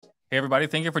Hey, everybody.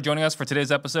 Thank you for joining us for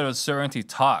today's episode of Certainty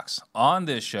Talks. On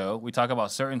this show, we talk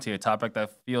about certainty, a topic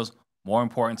that feels more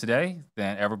important today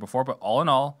than ever before, but all in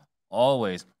all,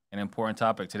 always an important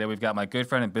topic. Today, we've got my good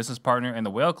friend and business partner in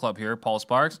the Whale Club here, Paul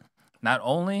Sparks, not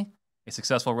only a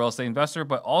successful real estate investor,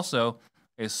 but also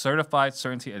a certified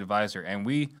certainty advisor. And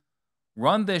we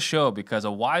run this show because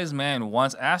a wise man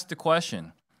once asked the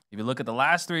question, if you look at the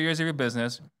last 3 years of your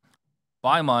business,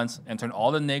 by months, and turn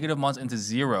all the negative months into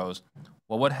zeros,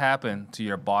 what would happen to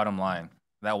your bottom line?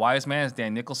 That wise man is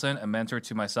Dan Nicholson, a mentor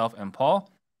to myself and Paul.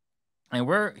 And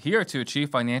we're here to achieve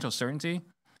financial certainty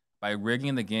by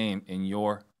rigging the game in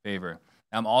your favor.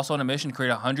 I'm also on a mission to create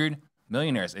 100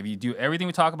 millionaires. If you do everything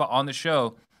we talk about on the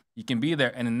show, you can be there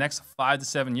in the next 5 to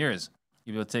 7 years.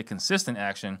 If you'll take consistent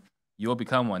action, you will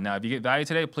become one. Now, if you get value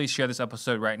today, please share this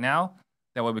episode right now.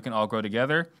 That way we can all grow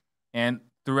together. And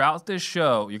throughout this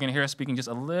show, you're going to hear us speaking just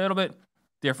a little bit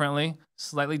differently,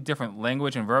 slightly different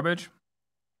language and verbiage.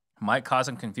 Might cause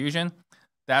some confusion.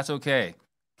 That's okay.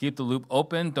 Keep the loop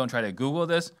open. Don't try to Google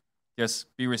this. Just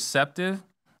be receptive.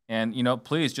 And,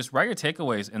 please just write your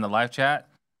takeaways in the live chat.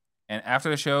 And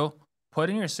after the show, put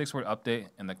in your 6-word update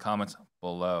in the comments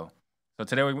below. So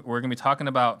today we're going to be talking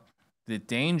about the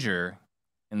danger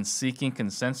in seeking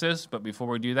consensus. But before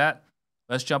we do that,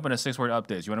 let's jump into 6-word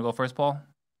updates. You want to go first, Paul?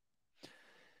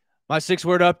 My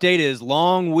 6-word update is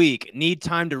long week, need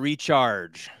time to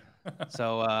recharge.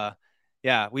 So,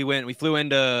 we flew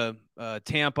into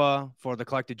Tampa for the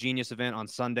Collective Genius event on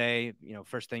Sunday,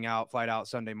 first thing out, flight out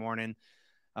Sunday morning.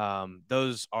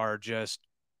 Those are just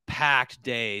packed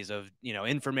days of,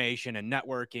 information and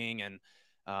networking.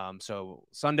 And so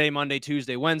Sunday, Monday,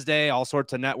 Tuesday, Wednesday, all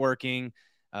sorts of networking.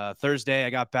 Thursday, I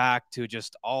got back to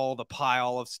just all the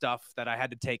pile of stuff that I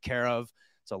had to take care of.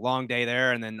 It's a long day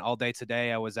there. And then all day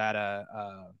today, I was at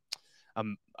a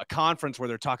conference where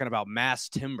they're talking about mass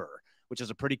timber, which is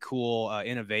a pretty cool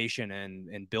innovation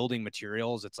in building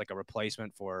materials. It's like a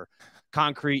replacement for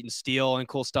concrete and steel and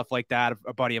cool stuff like that.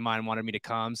 A buddy of mine wanted me to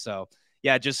come. So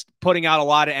yeah, just putting out a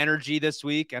lot of energy this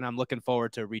week, and I'm looking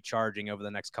forward to recharging over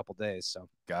the next couple days. So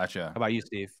Gotcha. How about you,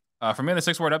 Steve? For me, the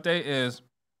 6-word update is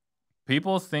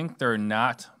people think they're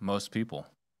not most people.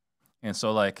 And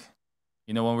so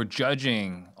when we're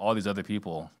judging all these other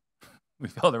people, we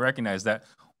fail to recognize that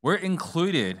we're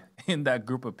included in that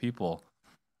group of people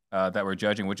that we're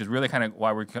judging, which is really kind of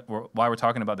why we're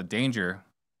talking about the danger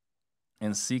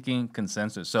in seeking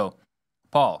consensus. So,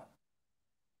 Paul,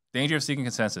 danger of seeking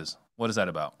consensus. What is that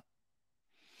about?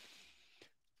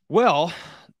 Well,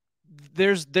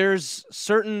 there's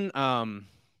certain.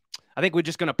 I think we're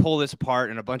just going to pull this apart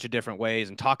in a bunch of different ways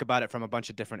and talk about it from a bunch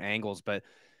of different angles, but.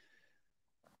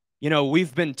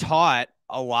 We've been taught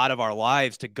a lot of our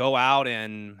lives to go out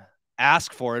and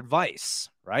ask for advice,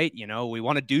 right? We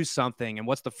want to do something. And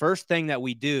what's the first thing that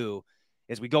we do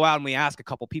is we go out and we ask a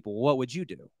couple people, what would you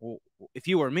do? Well, if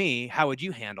you were me, how would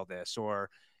you handle this? Or,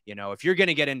 if you're going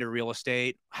to get into real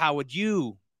estate, how would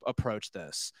you approach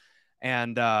this?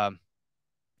 And,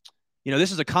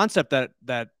 this is a concept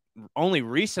that only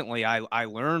recently I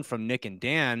learned from Nick and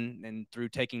Dan and through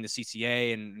taking the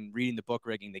CCA and reading the book,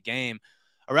 Rigging the Game,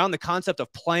 around the concept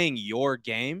of playing your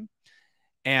game.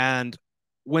 And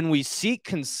when we seek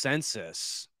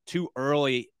consensus too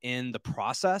early in the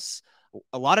process,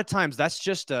 a lot of times that's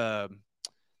just we're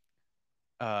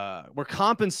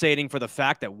compensating for the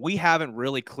fact that we haven't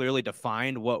really clearly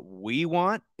defined what we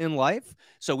want in life.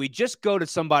 So we just go to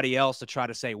somebody else to try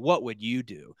to say, what would you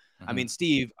do? Mm-hmm. I mean,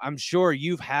 Steve, I'm sure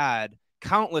you've had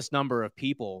countless number of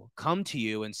people come to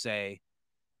you and say,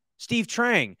 Steve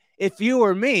Trang, if you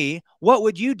were me, what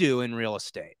would you do in real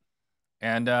estate?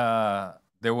 And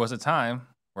there was a time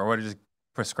where I would have just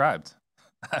prescribed.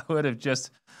 I would have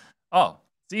just,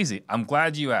 it's easy. I'm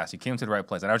glad you asked. You came to the right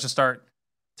place. And I would just start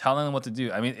telling them what to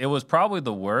do. I mean, it was probably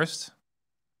the worst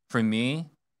for me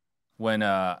when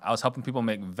I was helping people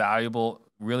make valuable,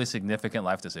 really significant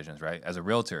life decisions, right? As a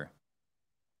realtor,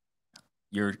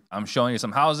 I'm showing you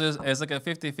some houses. It's like a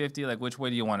 50-50, like which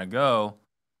way do you want to go?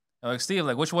 Like, Steve,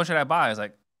 which one should I buy? It's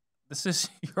like, this is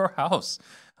your house.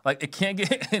 It can't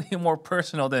get any more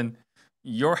personal than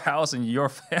your house and your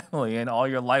family and all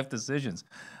your life decisions.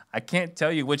 I can't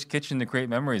tell you which kitchen to create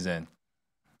memories in.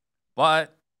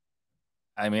 But,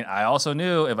 I also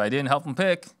knew if I didn't help them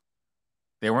pick,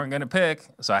 they weren't going to pick.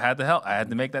 So I had to help. I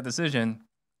had to make that decision.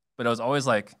 But it was always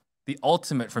the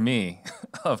ultimate for me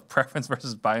of preference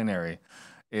versus binary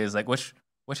is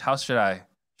which house should I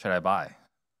buy?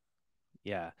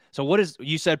 Yeah. So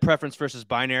you said preference versus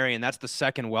binary, and that's the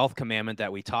second wealth commandment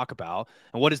that we talk about.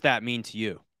 And what does that mean to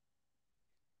you?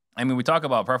 We talk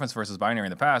about preference versus binary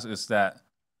in the past. Is that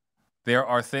there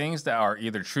are things that are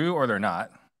either true or they're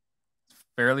not.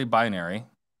 fairly binary,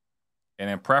 and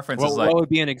then preference is What would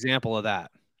be an example of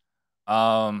that?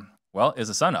 Well, is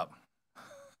the sun up?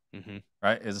 Mm-hmm.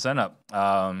 Right? Is the sun up?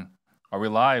 Are we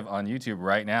live on YouTube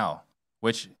right now?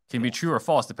 Which can be true or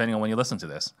false depending on when you listen to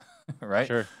this, right?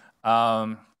 Sure.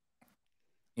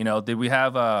 Did we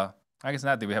have I guess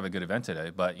not. Did we have a good event today?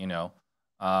 But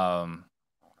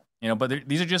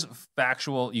these are just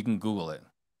factual. You can Google it,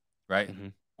 right? Mm-hmm.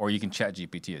 Or you can chat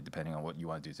GPT it depending on what you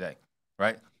want to do today,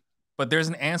 right? But there's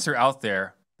an answer out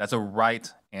there that's a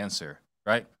right answer,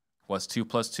 right? What's 2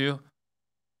 plus 2?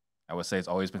 I would say it's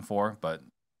always been 4, but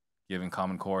given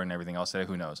Common Core and everything else today,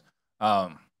 who knows?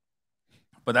 But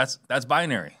that's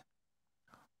binary.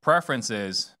 Preference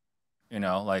is,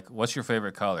 like, what's your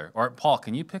favorite color? Or Paul,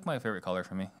 can you pick my favorite color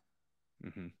for me?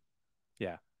 Mm-hmm.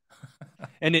 Yeah.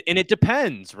 and it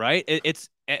depends, right? It's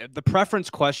the preference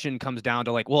question comes down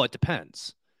to like, well, it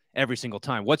depends every single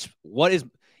time. What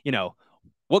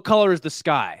color is the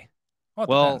sky?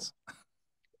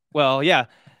 Well, yeah.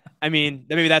 I mean,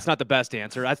 maybe that's not the best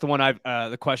answer. That's the one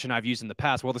the question I've used in the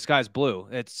past. Well, the sky's blue.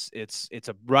 It's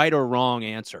a right or wrong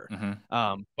answer.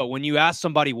 Mm-hmm. But when you ask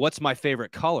somebody, what's my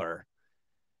favorite color?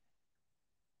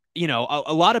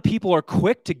 A lot of people are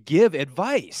quick to give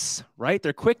advice, right?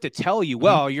 They're quick to tell you,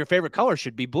 well, your favorite color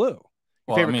should be blue.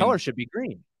 Your favorite color should be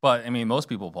green. But I mean, most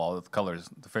people, Paul,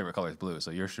 the favorite color is blue,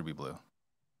 so yours should be blue.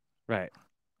 Right.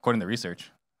 According to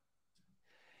research.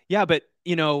 Yeah, but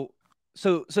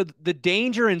so the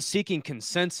danger in seeking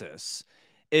consensus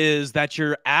is that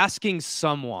you're asking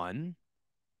someone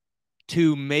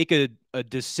to make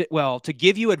to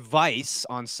give you advice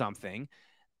on something,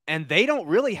 and they don't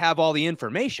really have all the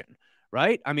information,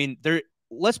 right? I mean,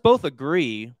 let's both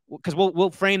agree, because we'll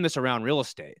frame this around real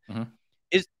estate. Mm-hmm.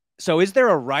 Is there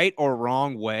a right or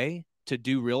wrong way to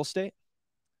do real estate?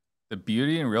 The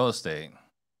beauty in real estate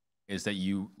is that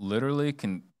you literally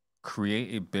can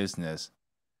create a business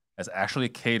that's actually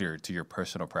catered to your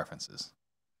personal preferences.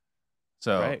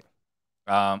 So, right.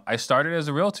 I started as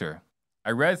a realtor. I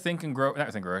read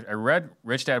I read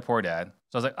Rich Dad Poor Dad.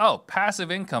 So I was like, oh, passive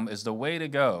income is the way to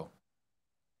go.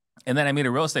 And then I meet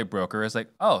a real estate broker. It's like,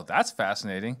 oh, that's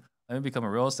fascinating. Let me become a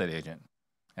real estate agent.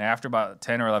 And after about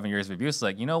 10 or 11 years of abuse, it's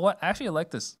like, you know what? Actually, I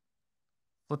like this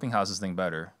flipping houses thing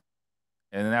better.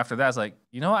 And then after that, it's like,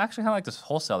 actually, I like this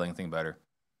wholesaling thing better.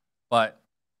 But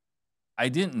I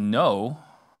didn't know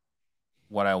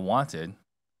what I wanted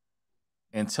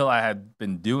until I had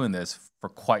been doing this for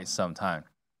quite some time.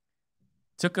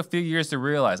 Took a few years to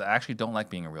realize I actually don't like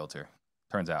being a realtor,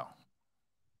 turns out.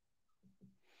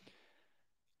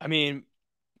 I mean,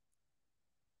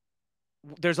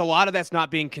 there's a lot of that's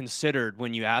not being considered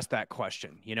when you ask that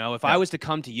question. If I was to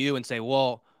come to you and say,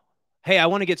 well, hey, I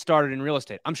want to get started in real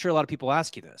estate, I'm sure a lot of people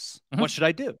ask you this. Mm-hmm. What should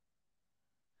I do?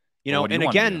 And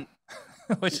again,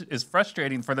 which is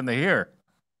frustrating for them to hear.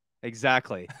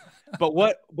 Exactly. But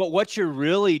what you're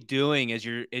really doing is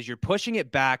you're pushing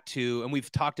it back to, and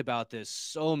we've talked about this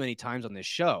so many times on this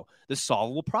show, the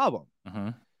solvable problem. Mm-hmm.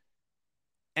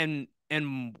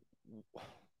 And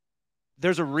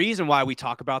there's a reason why we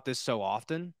talk about this so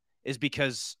often, is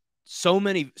because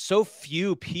so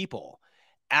few people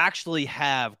actually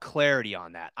have clarity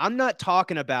on that. I'm not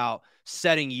talking about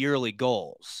setting yearly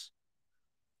goals.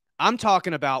 I'm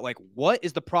talking about, like, what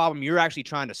is the problem you're actually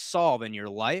trying to solve in your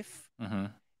life? Mm-hmm.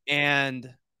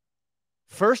 And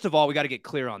first of all, we got to get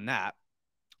clear on that.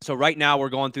 So right now we're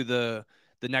going through the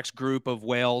next group of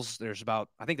whales. I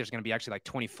think there's going to be actually like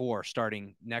 24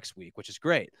 starting next week, which is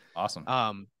great. Awesome.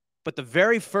 But the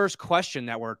very first question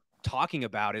that we're talking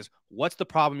about is, what's the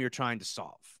problem you're trying to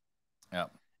solve? Yeah.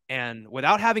 And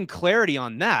without having clarity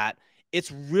on that, it's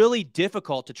really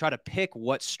difficult to try to pick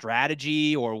what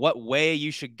strategy or what way you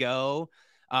should go.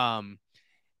 And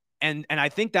I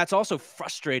think that's also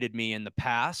frustrated me in the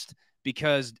past,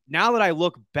 because now that I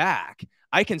look back,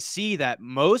 I can see that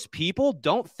most people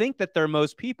don't think that they're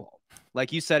most people.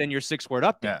 Like you said in your 6-word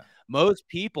update, yeah. Most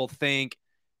people think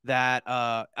that,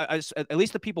 at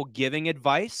least the people giving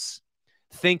advice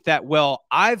think that, well,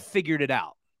 I've figured it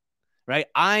out, right?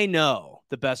 I know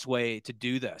the best way to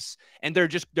do this. And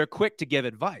they're quick to give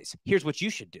advice. Here's what you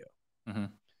should do. Mm-hmm.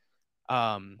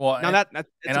 Now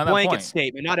that's a blanket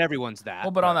statement. Not everyone's that.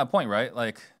 Well, but on that point, right?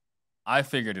 Like, I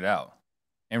figured it out.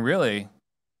 And really,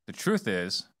 the truth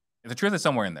is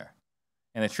somewhere in there.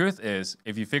 And the truth is,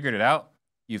 if you figured it out,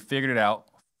 you figured it out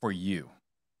for you.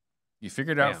 You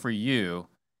figured it out for you.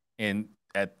 And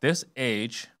at this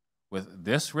age, with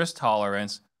this risk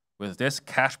tolerance, with this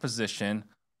cash position,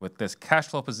 with this cash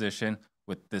flow position,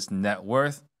 with this net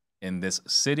worth in this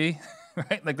city,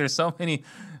 right? Like, there's so many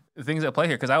things at play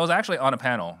here. Because I was actually on a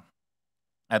panel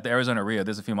at the Arizona RIA,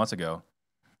 this a few months ago,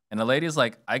 And the lady's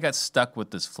like, I got stuck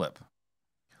with this flip.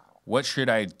 What should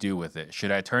I do with it?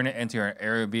 Should I turn it into an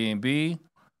Airbnb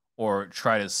or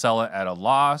try to sell it at a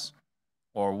loss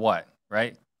or what?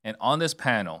 Right? And on this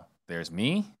panel, there's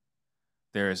me,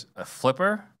 there's a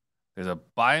flipper, there's a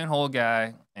buy and hold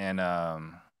guy, and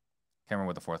can't remember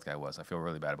what the fourth guy was. I feel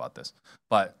really bad about this.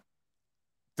 But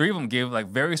three of them gave like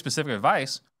very specific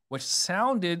advice, which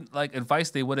sounded like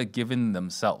advice they would have given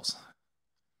themselves.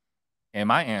 And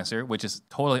my answer, which is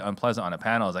totally unpleasant on a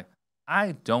panel, is like,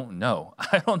 I don't know.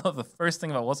 I don't know the first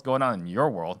thing about what's going on in your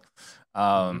world.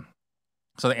 So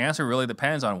the answer really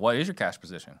depends on what is your cash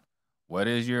position? What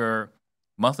is your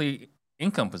monthly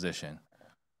income position?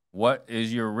 What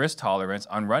is your risk tolerance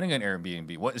on running an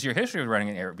Airbnb? What is your history of running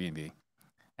an Airbnb?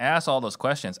 I asked all those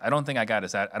questions. I don't think I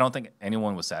don't think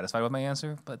anyone was satisfied with my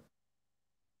answer, but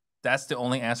that's the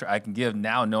only answer I can give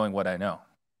now, knowing what I know.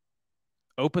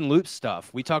 Open loop stuff.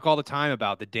 We talk all the time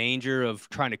about the danger of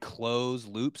trying to close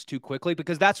loops too quickly,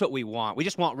 because that's what we want. We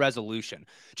just want resolution.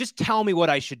 Just tell me what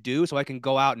I should do so I can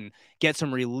go out and get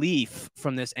some relief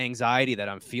from this anxiety that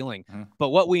I'm feeling. But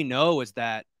what we know is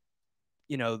that,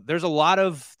 you know, there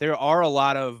are a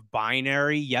lot of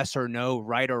binary yes or no,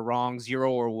 right or wrong,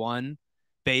 0 or 1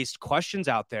 based questions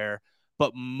out there.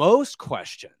 But most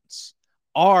questions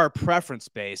are preference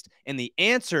based. And the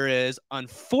answer is,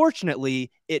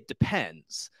 unfortunately, it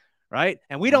depends, right?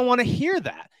 And we don't want to hear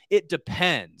that. It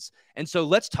depends. And so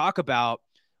let's talk about,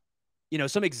 you know,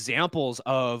 some examples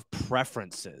of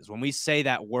preferences. When we say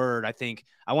that word, I think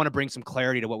I want to bring some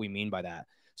clarity to what we mean by that.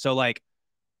 So like,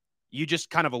 you just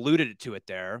kind of alluded to it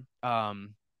there.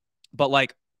 But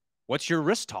like, what's your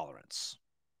risk tolerance?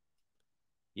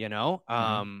 You know,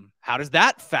 how does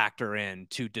that factor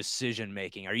into decision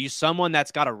making? Are you someone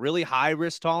that's got a really high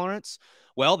risk tolerance?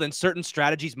 Well, then certain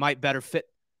strategies might better fit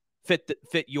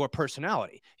your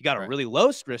personality. You got a really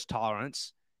low risk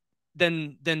tolerance,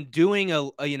 then doing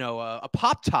a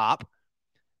pop top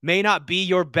may not be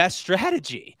your best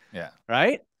strategy. Yeah.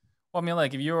 Right. Well, I mean,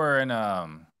 like if you were in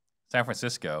San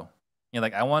Francisco, you're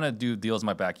like, I want to do deals in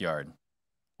my backyard.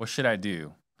 What should I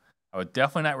do? I would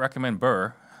definitely not recommend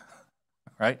Burr.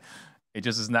 Right? It's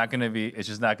just not going to be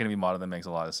a model that makes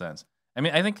a lot of sense. I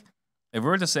mean, I think if we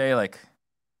were to say, like,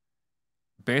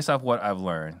 based off what I've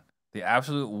learned, the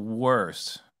absolute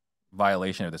worst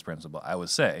violation of this principle, I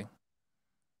would say,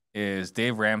 is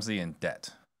Dave Ramsey in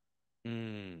debt.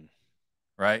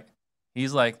 Right?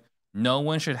 He's like, no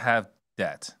one should have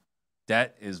debt.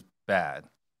 Debt is bad.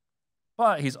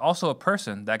 But he's also a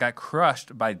person that got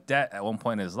crushed by debt at one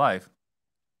point in his life.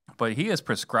 But he is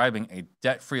prescribing a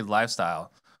debt-free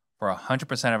lifestyle for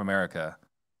 100% of America,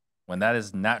 when that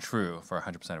is not true for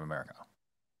 100% of America.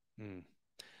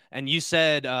 And you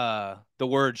said the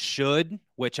word should,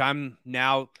 which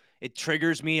it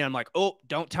triggers me. I'm like, oh,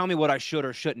 don't tell me what I should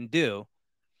or shouldn't do,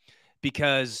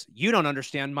 because you don't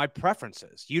understand my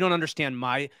preferences. You don't understand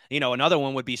another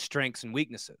one would be strengths and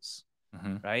weaknesses,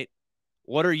 right?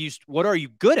 What are you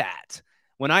good at?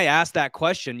 When I ask that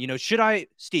question, you know, should I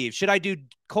do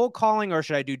cold calling or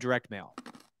should I do direct mail?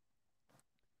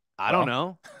 I don't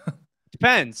know.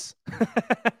 Depends.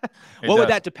 What would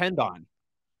that depend on?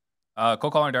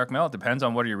 Cold calling or direct mail, it depends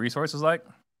on what are your resources like.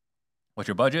 What's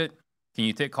your budget? Can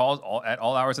you take calls at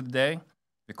all hours of the day? If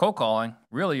you're cold calling,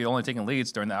 really, you're only taking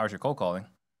leads during the hours you're cold calling. If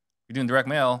you're doing direct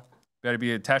mail, you got to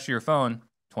be attached to your phone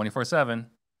 24/7,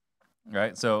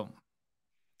 right? So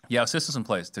you have systems in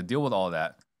place to deal with all of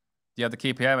that. You have the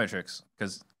KPI metrics,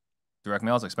 because direct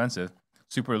mail is expensive,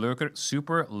 super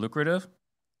lucrative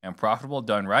and profitable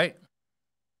done right,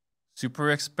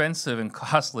 super expensive and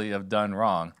costly if done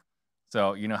wrong.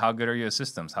 So, you know, how good are your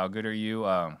systems? How good are you?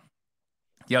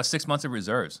 You have 6 months of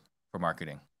reserves for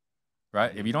marketing,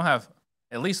 right? If you don't have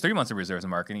at least 3 months of reserves in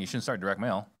marketing, you shouldn't start direct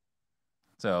mail.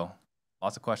 So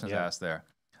lots of questions asked there.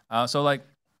 So like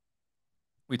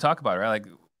we talk about it, right? Like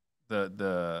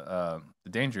the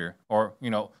danger, or, you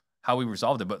know, how we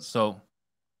resolved it. But so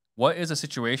what is a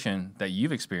situation that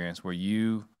you've experienced where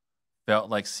you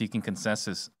felt like seeking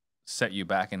consensus set you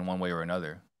back in one way or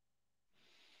another?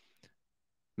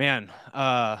 Man,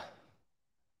 I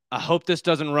hope this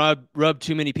doesn't rub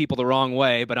too many people the wrong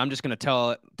way, but I'm just going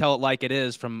to tell it like it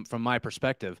is from my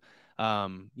perspective.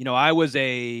 You know, I was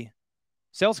a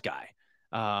sales guy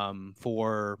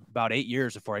for about 8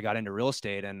 years before I got into real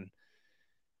estate, and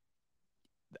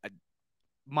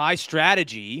my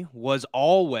strategy was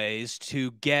always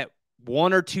to get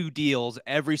 1 or 2 deals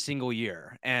every single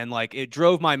year. And like, it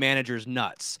drove my managers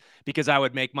nuts because I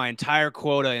would make my entire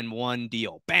quota in 1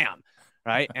 deal. Bam.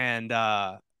 Right. And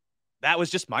that was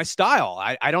just my style.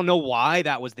 I don't know why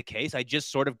that was the case. I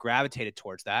just sort of gravitated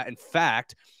towards that. In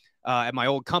fact, at my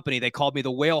old company, they called me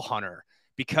the whale hunter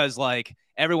because like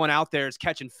everyone out there is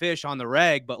catching fish on the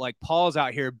reg, but like Paul's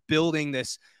out here building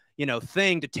this,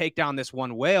 thing to take down this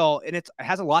one whale. And it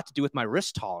has a lot to do with my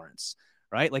risk tolerance,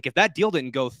 right? Like if that deal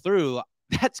didn't go through,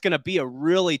 that's going to be a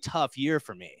really tough year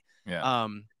for me. Yeah.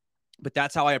 But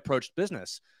that's how I approached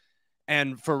business.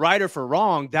 And for right or for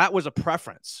wrong, that was a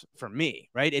preference for me,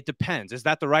 right? It depends. Is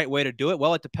that the right way to do it?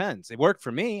 Well, it depends. It worked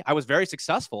for me. I was very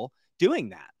successful doing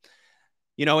that,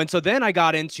 and so then I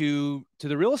got into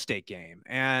the real estate game,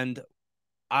 and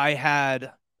I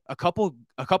had a couple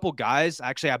guys.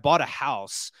 Actually, I bought a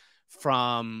house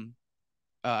from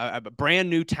a brand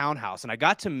new townhouse, and I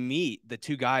got to meet the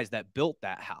two guys that built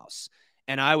that house.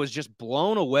 And I was just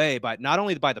blown away by not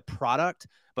only by the product,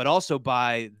 but also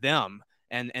by them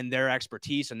and their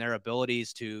expertise and their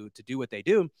abilities to do what they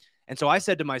do. And so I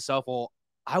said to myself, well,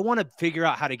 I want to figure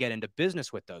out how to get into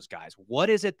business with those guys. What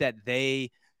is it that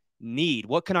they need?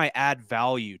 What can I add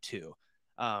value to?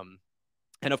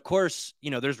 And of course,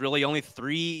 there's really only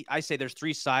there's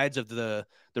three sides of the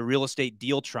real estate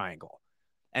deal triangle.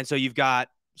 And so you've got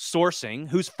sourcing,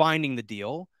 who's finding the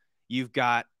deal. You've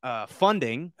got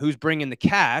funding, who's bringing the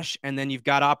cash. And then you've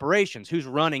got operations, who's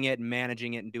running it and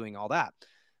managing it and doing all that.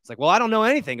 It's like, well, I don't know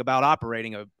anything about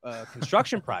operating a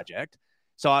construction project.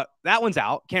 So that one's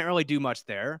out. Can't really do much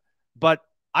there. But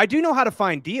I do know how to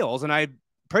find deals. And I'm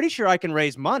pretty sure I can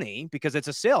raise money because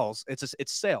it's sales,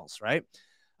 right?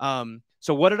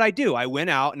 So what did I do? I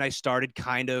went out and I started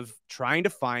kind of trying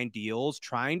to find deals,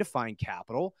 trying to find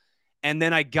capital. And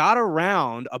then I got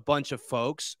around a bunch of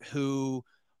folks who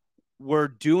were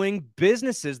doing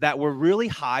businesses that were really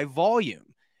high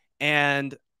volume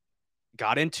and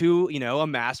got into, a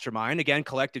mastermind. Again,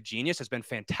 Collective Genius has been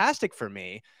fantastic for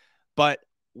me. But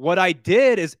what I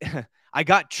did is I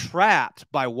got trapped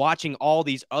by watching all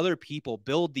these other people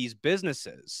build these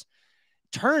businesses.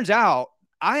 Turns out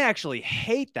I actually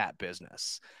hate that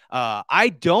business.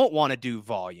 I don't want to do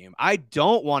volume. I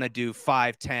don't want to do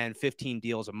 5, 10, 15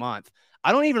 deals a month.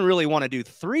 I don't even really want to do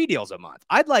 3 deals a month.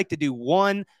 I'd like to do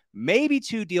 1, maybe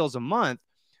 2 deals a month.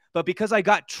 But because I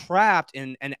got trapped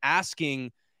in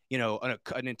asking,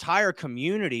 an entire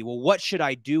community, well, what should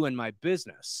I do in my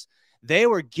business? They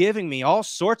were giving me all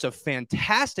sorts of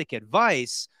fantastic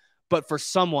advice, but for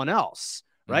someone else,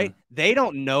 right? Mm-hmm. They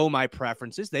don't know my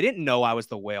preferences. They didn't know I was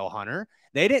the whale hunter.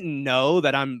 They didn't know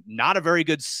that I'm not a very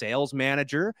good sales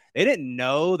manager. They didn't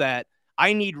know that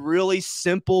I need really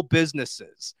simple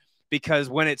businesses, because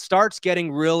when it starts getting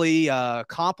really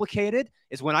complicated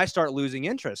is when I start losing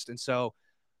interest. And so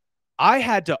I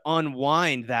had to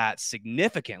unwind that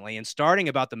significantly. And starting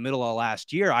about the middle of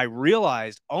last year, I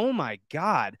realized, oh my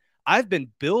God, I've been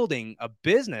building a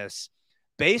business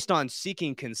based on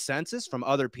seeking consensus from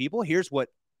other people. Here's what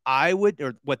I would,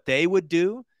 or what they would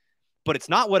do, but it's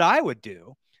not what I would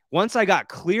do. Once I got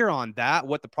clear on that,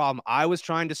 what the problem I was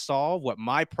trying to solve, what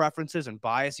my preferences and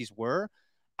biases were,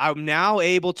 I'm now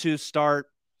able to start,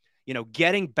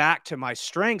 getting back to my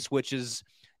strengths, which is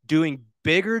doing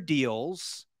bigger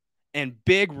deals and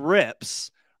big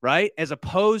rips, right? As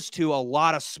opposed to a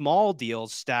lot of small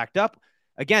deals stacked up.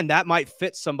 Again, that might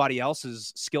fit somebody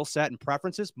else's skill set and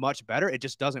preferences much better. It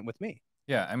just doesn't with me.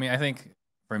 Yeah. I mean, I think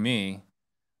for me,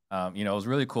 it was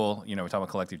really cool. We're talking about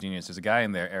Collective Genius. There's a guy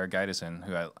in there, Eric Gideson,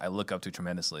 who I look up to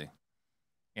tremendously.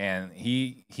 And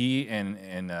he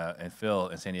and Phil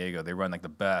in San Diego, they run like the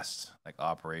best like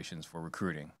operations for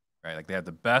recruiting, right? Like they have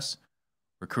the best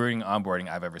recruiting onboarding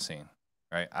I've ever seen,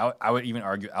 right? I would even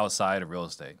argue outside of real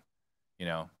estate,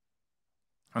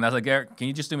 And I was like, Eric, can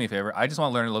you just do me a favor? I just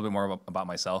want to learn a little bit more about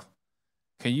myself.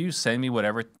 Can you send me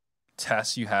whatever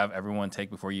tests you have everyone take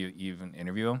before you even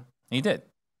interview them? And he did.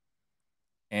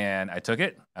 And I took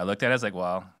it. I looked at it. I was like,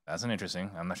 well, that's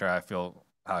interesting. I'm not sure how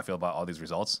I feel about all these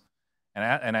results.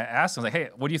 And I asked him, like, hey,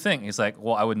 what do you think? He's like,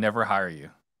 well, I would never hire you.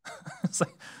 It's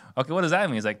like, okay, what does that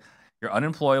mean? He's like, you're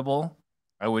unemployable.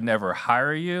 I would never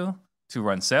hire you to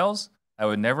run sales. I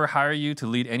would never hire you to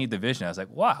lead any division. I was like,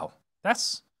 wow,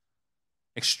 that's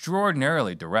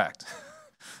extraordinarily direct,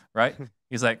 right?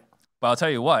 He's like, but I'll tell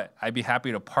you what, I'd be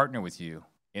happy to partner with you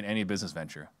in any business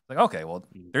venture. Like, okay, well,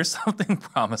 there's something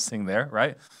promising there,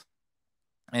 right?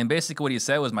 And basically what he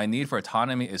said was, my need for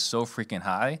autonomy is so freaking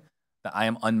high that I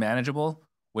am unmanageable,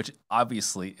 which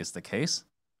obviously is the case,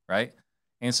 right?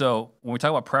 And so when we talk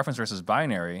about preference versus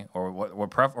binary, or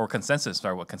what consensus,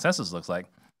 what consensus looks like,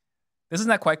 this is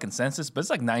not quite consensus, but it's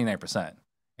like 99%.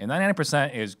 And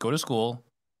 99% is go to school,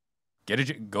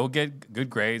 go get good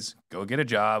grades, go get a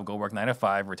job, go work 9 to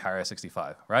 5, retire at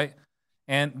 65, right?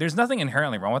 And there's nothing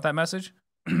inherently wrong with that message.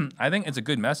 I think it's a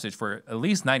good message for at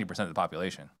least 90% of the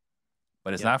population,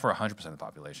 but it's not for 100% of the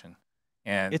population.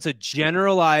 And it's a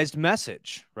generalized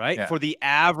message, right? yeah, For the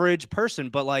average person.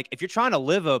 But like, if you're trying to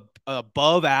live a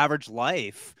above average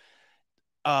life,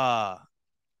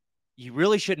 you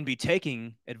really shouldn't be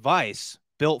taking advice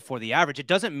built for the average. It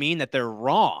doesn't mean that they're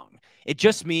wrong. It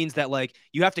just means that like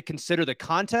you have to consider the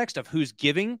context of who's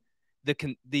giving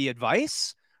the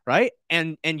advice, right?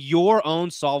 And your own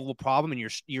solvable problem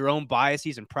and your own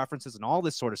biases and preferences and all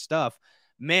this sort of stuff.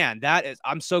 Man, that is,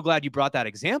 I'm so glad you brought that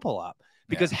example up,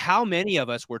 because how many of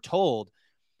us were told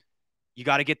you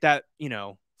got to get that,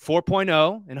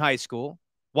 4.0 in high school.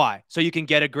 Why? So you can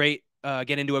get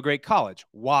into a great college.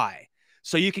 Why?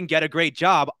 So you can get a great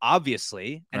job,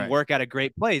 obviously, and work at a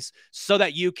great place so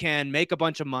that you can make a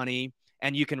bunch of money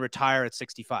and you can retire at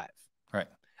 65. Right.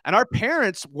 And our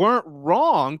parents weren't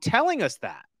wrong telling us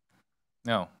that.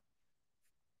 No,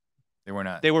 they were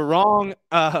not. They were wrong.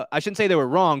 I shouldn't say they were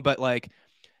wrong, but like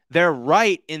they're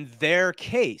right in their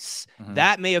case. Mm-hmm.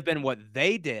 That may have been what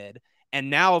they did. And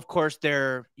now, of course,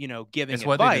 they're, giving it's advice.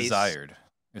 What they desired.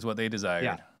 It's what they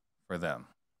desired for them.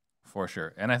 For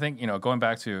sure. And I think, going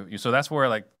back to you, so that's where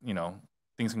like,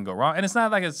 things can go wrong. And it's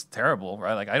not like it's terrible,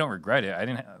 right? Like I don't regret it. I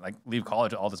didn't like leave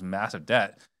college with all this massive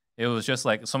debt. It was just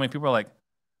like so many people are like,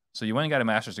 so you went and got a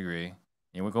master's degree,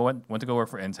 you went to go work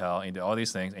for Intel, and you did all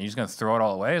these things, and you're just gonna throw it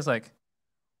all away. It's like,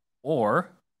 or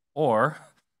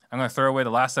I'm gonna throw away the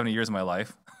last 70 years of my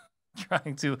life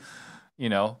trying to,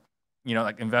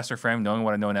 like investor frame, knowing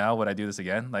what I know now, would I do this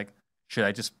again? Like, should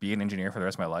I just be an engineer for the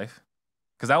rest of my life?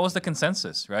 Because that was the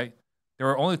consensus, right? There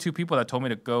were only 2 people that told me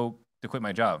to quit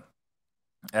my job.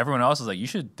 Everyone else is like, you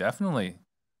should definitely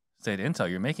stay at Intel.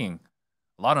 You're making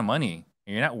a lot of money,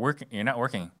 and you're not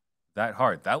working that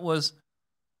hard. That was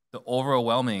the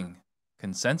overwhelming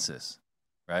consensus,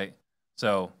 right?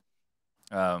 So,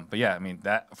 but yeah, I mean,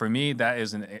 that for me, that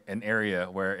is an area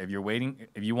where if you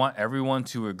want everyone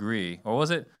to agree, or was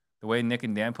it the way Nick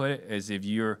and Dan put it, is if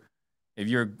you're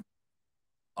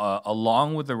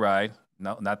along with the ride.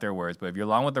 No, not their words, but if you're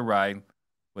along with the ride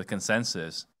with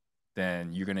consensus,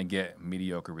 then you're going to get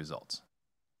mediocre results.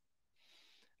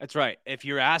 That's right. If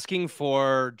you're asking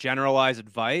for generalized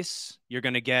advice, you're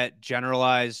going to get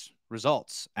generalized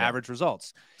results, average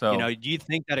results. So, do you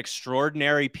think that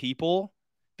extraordinary people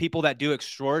that do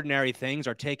extraordinary things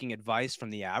are taking advice from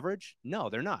the average?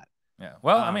 No, they're not. Yeah.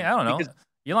 Well, I mean, I don't know.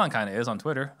 Elon kind of is on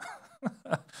Twitter.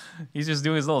 He's just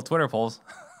doing his little Twitter polls.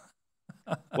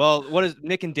 Well, what does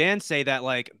Nick and Dan say that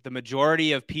like the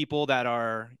majority of people that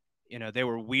are, they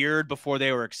were weird before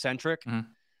they were eccentric,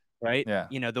 right?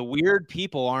 Yeah. The weird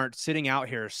people aren't sitting out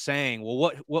here saying,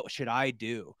 well, what should I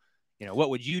do? What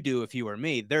would you do if you were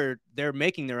me? They're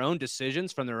making their own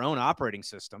decisions from their own operating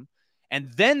system.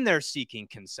 And then they're seeking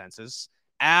consensus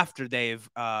after they've,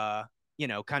 kind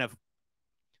of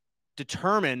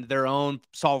determine their own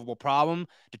solvable problem,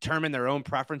 determine their own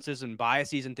preferences and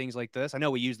biases and things like this. I know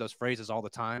we use those phrases all the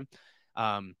time.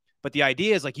 But the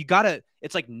idea is like,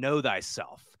 it's like know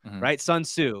thyself, right? Sun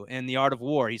Tzu in The Art of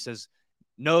War, he says,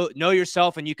 know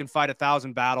yourself and you can fight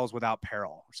 1,000 battles without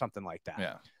peril, or something like that.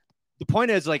 Yeah. The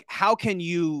point is like, how can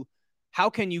you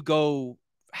go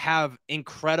have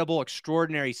incredible,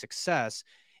 extraordinary success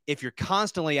if you're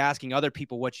constantly asking other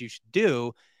people what you should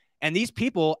do? And these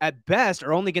people, at best,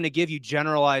 are only going to give you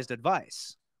generalized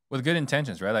advice. With good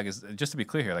intentions, right? Like, just to be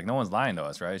clear here, like, no one's lying to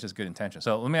us, right? It's just good intention.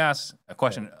 So let me ask a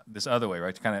question this other way,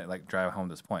 right? To kind of, like, drive home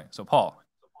this point. So, Paul,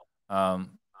 the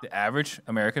average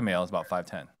American male is about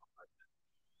 5'10".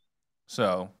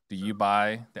 So do you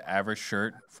buy the average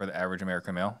shirt for the average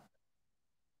American male?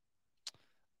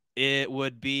 It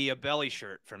would be a belly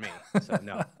shirt for me. So,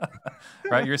 no.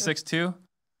 Right? You're 6'2"?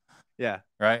 Yeah.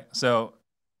 Right? So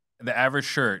the average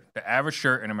shirt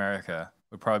in America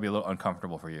would probably be a little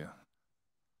uncomfortable for you.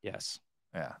 Yes.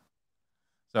 Yeah.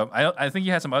 So I think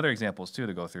you had some other examples too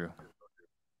to go through.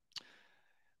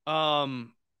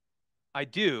 I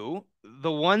do.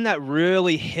 The one that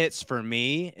really hits for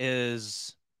me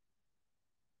is,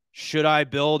 should I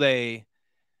build I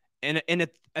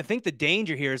think the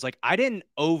danger here is like, I didn't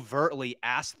overtly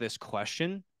ask this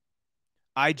question.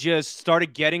 I just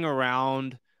started getting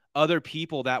around other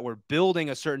people that were building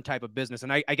a certain type of business.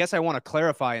 And I guess I want to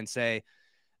clarify and say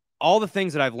all the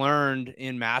things that I've learned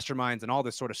in masterminds and all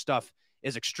this sort of stuff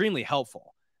is extremely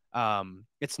helpful.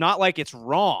 It's not like it's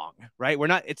wrong, right?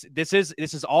 This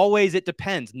is always, it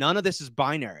depends. None of this is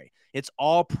binary. It's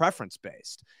all preference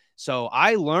based. So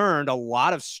I learned a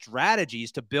lot of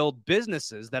strategies to build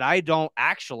businesses that I don't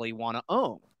actually want to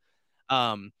own.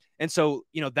 And so,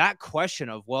 that question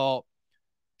of, well,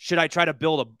 should I try to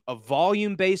build a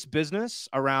volume-based business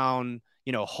around,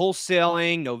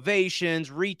 wholesaling,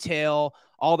 novations, retail,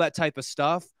 all that type of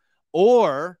stuff?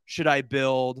 Or should I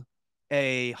build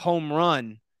a home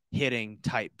run hitting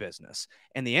type business?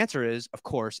 And the answer is, of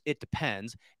course, it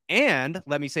depends. And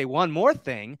let me say one more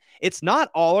thing. It's not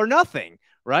all or nothing,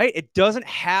 right? It doesn't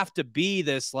have to be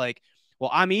this like, well,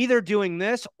 I'm either doing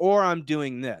this or I'm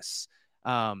doing this.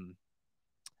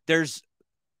 There's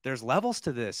levels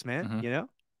to this, man, Mhm. you know?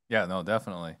 Yeah, no,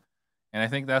 definitely. And I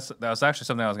think that was actually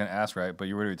something I was going to ask, right? But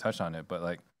you already touched on it. But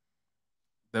like,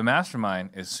 the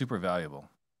mastermind is super valuable.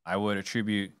 I would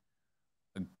attribute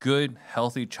a good,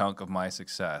 healthy chunk of my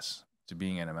success to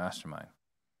being in a mastermind.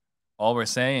 All we're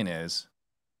saying is,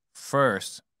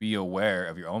 first, be aware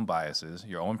of your own biases,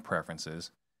 your own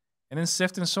preferences, and then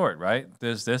sift and sort, right?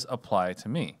 Does this apply to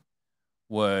me?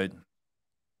 Would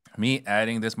me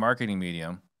adding this marketing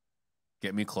medium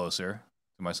get me closer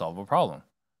to my solvable problem?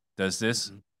 Does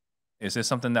this Is this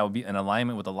something that would be in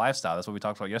alignment with the lifestyle? That's what we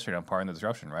talked about yesterday on Part in the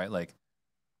Disruption, right? Like,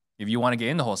 if you want to get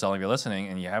into wholesaling, if you're listening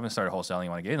and you haven't started wholesaling, you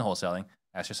want to get into wholesaling,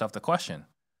 ask yourself the question: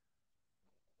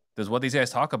 does what these guys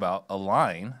talk about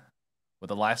align with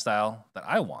the lifestyle that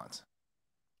I want?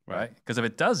 Right? Because if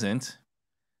it doesn't,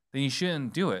 then you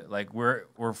shouldn't do it. Like,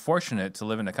 we're fortunate to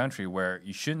live in a country where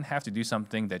you shouldn't have to do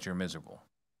something that you're miserable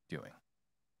doing.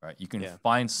 Right? You can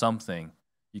find something,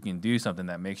 you can do something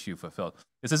that makes you fulfilled.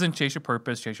 This isn't chase your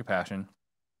purpose, chase your passion.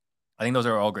 I think those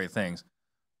are all great things,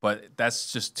 but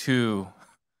that's just too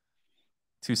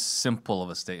simple of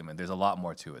a statement. There's a lot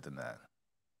more to it than that.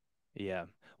 Yeah.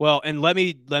 Well, and let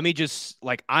me just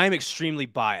like, I'm extremely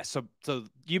biased. So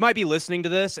you might be listening to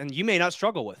this and you may not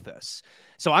struggle with this.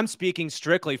 So I'm speaking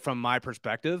strictly from my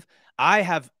perspective. I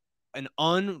have an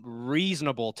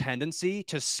unreasonable tendency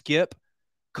to skip,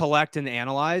 collect, and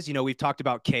analyze. You know, we've talked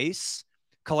about CASE: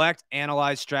 collect,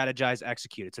 analyze, strategize,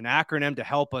 execute. It's an acronym to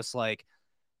help us like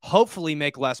hopefully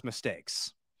make less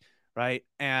mistakes, right?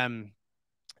 And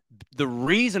the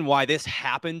reason why this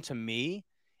happened to me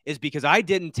is because I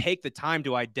didn't take the time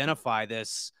to identify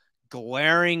this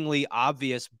glaringly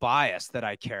obvious bias that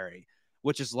I carry,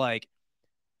 which is like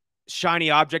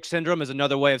shiny object syndrome is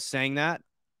another way of saying that.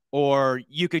 Or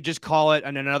you could just call it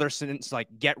in another sentence like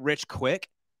get rich quick,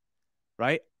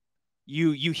 right?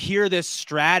 You hear this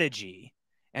strategy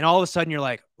and all of a sudden you're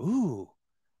like, ooh,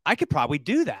 I could probably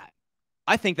do that.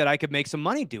 I think that I could make some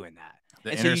money doing that.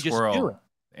 The And so inner you just do it.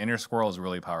 The inner squirrel is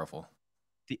really powerful.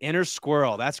 The inner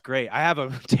squirrel. That's great. I have a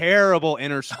terrible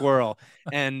inner squirrel.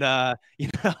 And,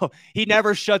 he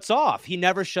never shuts off. He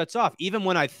never shuts off. Even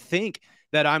when I think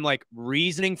that I'm like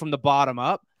reasoning from the bottom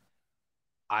up,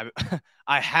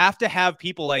 I have to have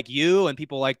people like you and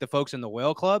people like the folks in the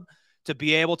Whale Club to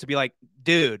be able to be like,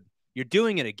 dude, you're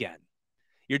doing it again.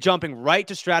 You're jumping right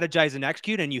to strategize and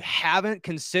execute, and you haven't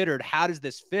considered how does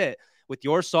this fit with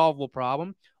your solvable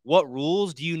problem? What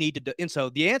rules do you need to and so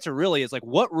the answer really is like,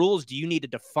 what rules do you need to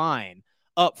define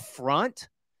up front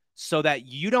so that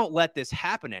you don't let this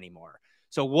happen anymore?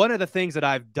 So one of the things that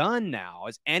I've done now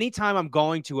is anytime I'm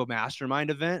going to a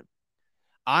mastermind event,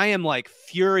 I am like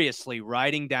furiously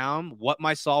writing down what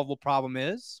my solvable problem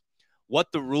is,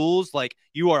 what the rules, like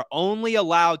you are only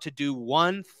allowed to do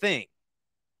one thing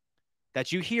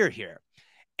that you hear here.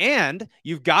 And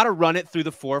you've got to run it through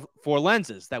the four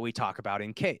lenses that we talk about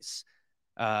in CASE.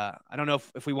 I don't know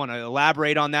if we want to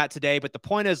elaborate on that today, but the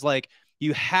point is like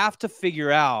you have to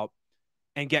figure out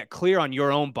and get clear on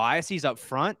your own biases up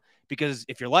front. Because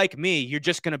if you're like me, you're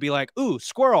just going to be like, ooh,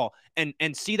 squirrel, and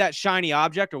see that shiny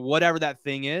object or whatever that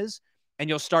thing is, and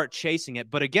you'll start chasing it.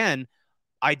 But again,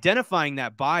 identifying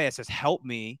that bias has helped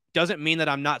me. Doesn't mean that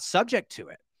I'm not subject to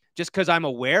it. Just because I'm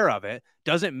aware of it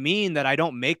doesn't mean that I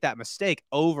don't make that mistake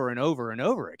over and over and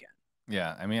over again.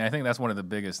 Yeah, I mean, I think that's one of the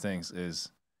biggest things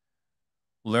is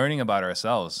learning about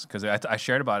ourselves. Because I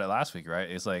shared about it last week,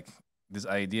 right? It's like this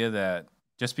idea that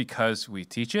just because we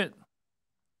teach it,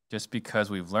 just because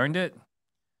we've learned it,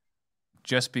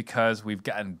 just because we've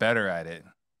gotten better at it,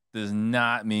 does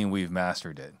not mean we've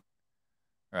mastered it,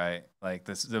 right? Like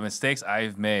the mistakes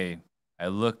I've made, I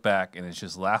look back and it's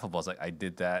just laughable. It's like, I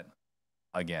did that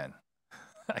again.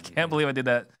 I can't believe I did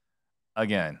that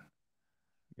again.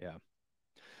 Yeah.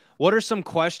 What are some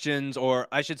questions, or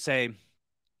I should say,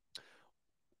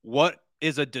 what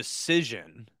is a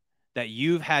decision that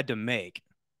you've had to make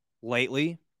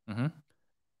lately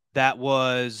that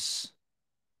was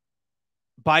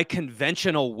by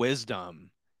conventional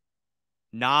wisdom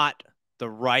not the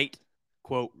right,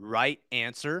 quote, right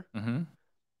answer,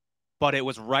 but it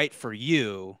was right for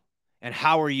you? And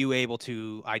how are you able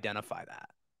to identify that?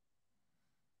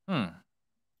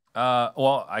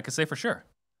 Well, I could say for sure.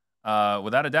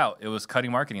 Without a doubt, it was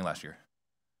cutting marketing last year.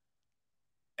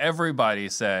 Everybody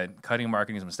said cutting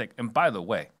marketing is a mistake. And by the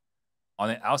way, on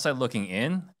the outside looking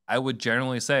in, I would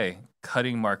generally say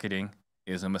cutting marketing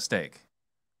is a mistake,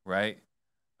 right?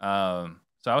 So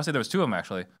I would say there was two of them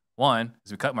actually. One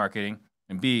is we cut marketing,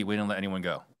 and B, we didn't let anyone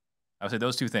go. I would say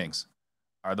those two things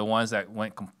are the ones that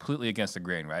went completely against the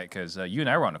grain, right? Because you and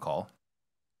I were on a call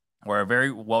where a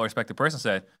very well-respected person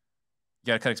said, you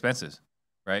got to cut expenses,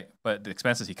 right? But the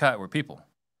expenses he cut were people,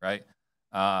 right?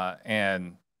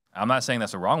 And I'm not saying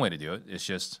that's the wrong way to do it. It's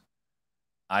just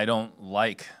I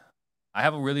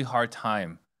have a really hard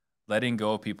time letting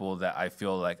go of people that I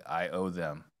feel like I owe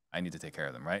them. I need to take care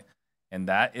of them, right? And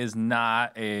that is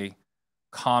not a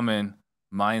common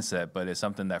mindset, but it's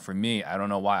something that for me, I don't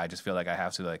know why. I just feel like I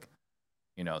have to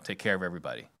take care of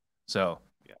everybody. So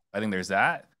yeah. I think there's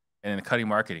that. And then cutting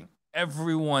marketing.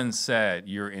 Everyone said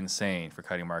you're insane for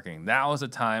cutting marketing. Now is the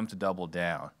time to double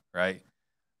down, right?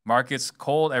 Market's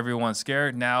cold, everyone's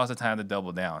scared. Now is the time to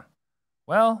double down.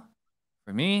 Well,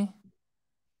 for me,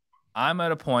 I'm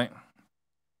at a point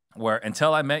where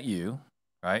until I met you,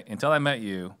 right? Until I met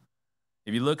you,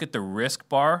 if you look at the risk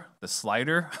bar, the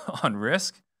slider on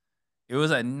risk, it was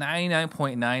at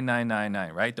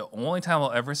 99.9999, right? The only time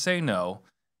I'll ever say no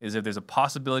is if there's a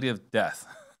possibility of death,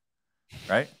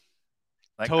 right?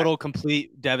 Like total,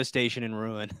 complete devastation and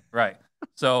ruin. Right.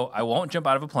 So I won't jump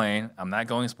out of a plane. I'm not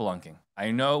going spelunking.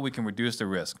 I know we can reduce the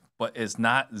risk, but it's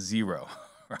not zero,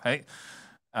 right?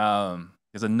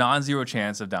 There's a non-zero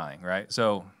chance of dying, right?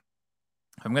 So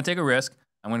if I'm going to take a risk,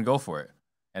 I'm going to go for it.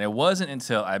 And it wasn't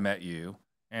until I met you,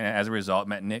 and as a result,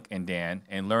 met Nick and Dan,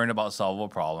 and learned about solvable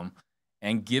problem,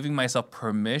 and giving myself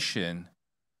permission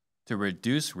to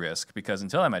reduce risk, because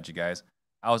until I met you guys,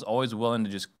 I was always willing to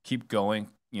just keep going,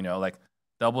 like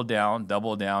double down,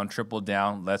 triple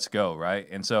down, let's go, right?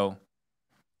 And so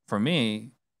for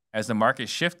me, as the market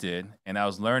shifted and I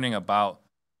was learning about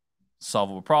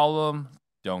solvable problem,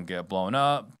 don't get blown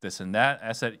up, this and that,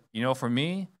 I said, for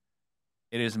me,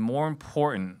 it is more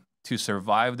important to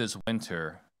survive this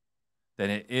winter than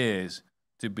it is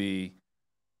to be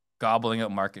gobbling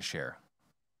up market share.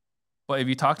 But if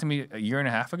you talked to me a year and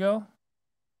a half ago,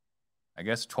 I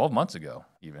guess 12 months ago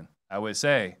even, I would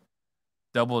say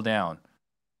double down.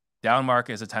 Down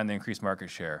market is a time to increase market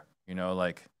share.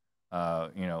 What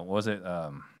was it?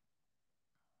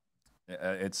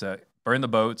 It's burn the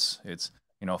boats. It's,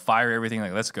 fire everything.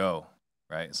 Like, let's go,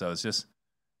 right? So it's just,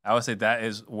 I would say that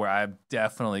is where I'm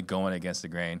definitely going against the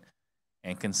grain.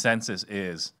 And consensus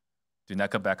is do not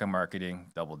cut back on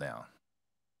marketing, double down.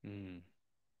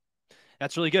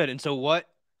 That's really good. And so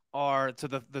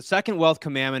the second wealth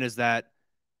commandment is that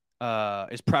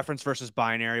is preference versus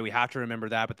binary. We have to remember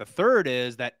that. But the third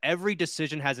is that every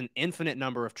decision has an infinite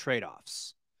number of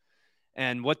trade-offs.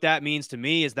 And what that means to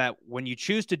me is that when you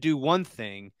choose to do one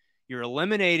thing, you're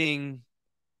eliminating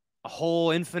a whole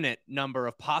infinite number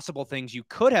of possible things you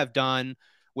could have done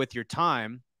with your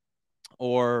time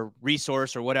or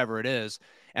resource or whatever it is.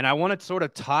 And I want to sort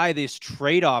of tie this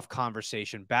trade-off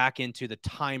conversation back into the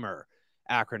TIMER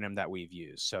acronym that we've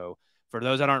used. So for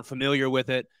those that aren't familiar with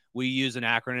it, we use an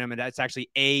acronym, and that's actually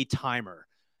A TIMER.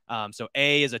 So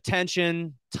A is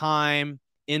attention, time,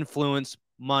 influence,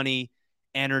 money,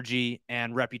 energy,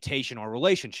 and reputation or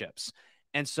relationships.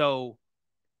 And so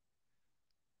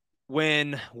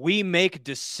when we make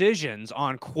decisions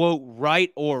on, quote,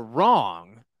 right or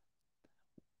wrong,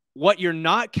 what you're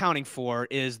not counting for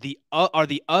is are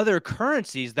the other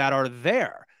currencies that are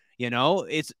there.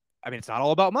 It's not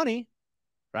all about money,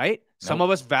 right? Nope. Some of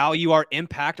us value our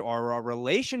impact or our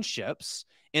relationships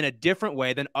in a different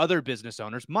way than other business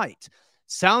owners might.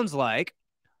 Sounds like,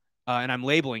 and I'm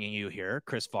labeling you here,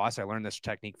 Chris Voss, I learned this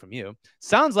technique from you.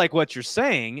 Sounds like what you're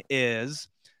saying is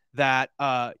that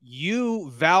you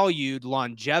valued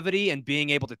longevity and being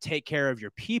able to take care of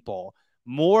your people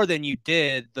more than you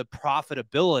did the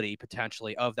profitability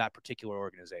potentially of that particular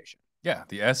organization. Yeah,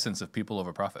 the essence of people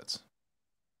over profits.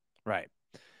 Right.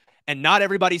 And not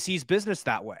everybody sees business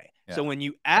that way. Yeah. So when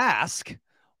you ask,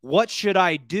 what should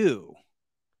I do?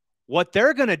 What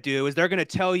they're going to do is they're going to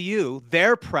tell you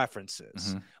their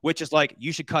preferences, which is like,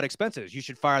 you should cut expenses. You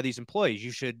should fire these employees.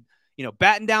 You should,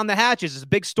 batten down the hatches. There's a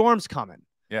big storm's coming.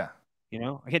 Yeah.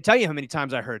 I can't tell you how many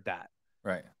times I heard that.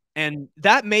 Right. And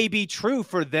that may be true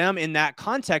for them in that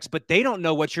context, but they don't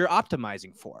know what you're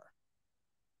optimizing for.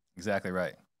 Exactly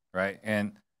right. Right.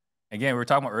 And again, we were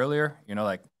talking about earlier,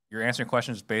 you're answering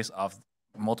questions based off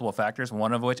multiple factors,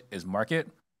 one of which is market.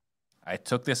 I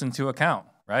took this into account,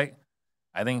 right?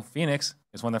 I think Phoenix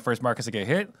is one of the first markets to get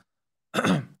hit.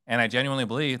 And I genuinely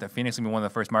believe that Phoenix will be one of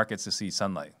the first markets to see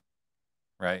sunlight,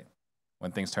 right?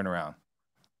 When things turn around.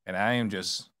 And I am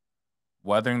just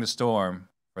weathering the storm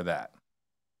for that.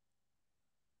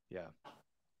 Yeah.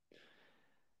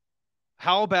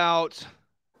 How about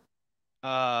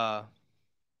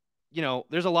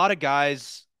there's a lot of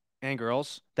guys and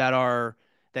girls that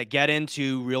get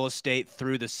into real estate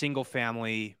through the single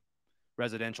family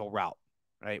residential route,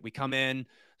 right? We come in,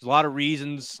 there's a lot of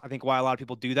reasons I think why a lot of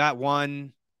people do that.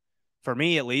 One, for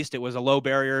me at least, it was a low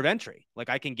barrier of entry. Like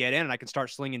I can get in and I can start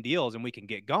slinging deals and we can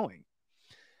get going.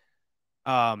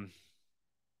 But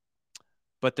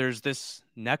there's this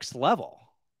next level,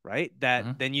 right?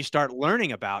 That then you start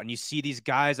learning about, and you see these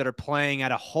guys that are playing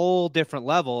at a whole different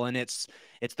level. And it's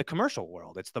the commercial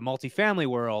world. It's the multifamily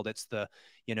world. It's the,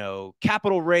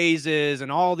 capital raises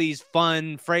and all these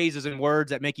fun phrases and words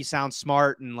that make you sound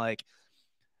smart. And like,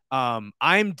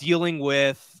 I'm dealing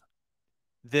with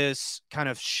this kind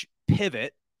of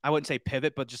pivot. I wouldn't say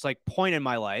pivot, but just like point in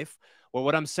my life where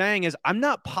what I'm saying is I'm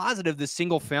not positive the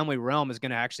single family realm is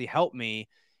going to actually help me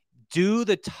do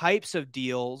the types of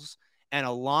deals and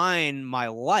align my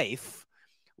life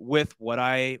with what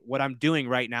I'm doing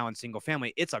right now in single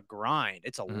family. It's a grind.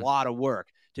 It's a lot of work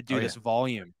to do this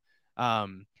volume.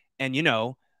 And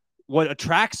what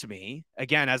attracts me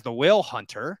again as the whale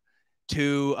hunter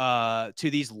to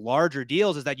these larger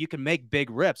deals is that you can make big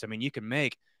rips. I mean, you can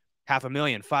make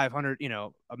 $500,000, 500,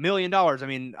 $1 million. I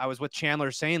mean, I was with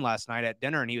Chandler Sane last night at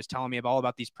dinner and he was telling me all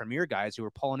about these premier guys who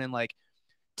were pulling in like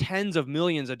tens of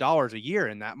millions of dollars a year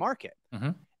in that market.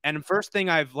 And the first thing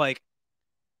I've like,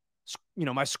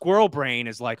 my squirrel brain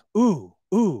is like, ooh,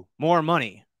 more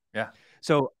money. Yeah.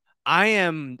 So I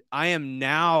am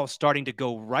now starting to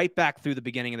go right back through the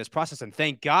beginning of this process. And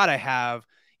thank God I have,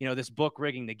 this book,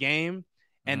 Rigging the Game,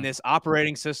 and this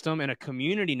operating system and a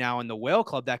community now in the Whale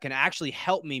Club that can actually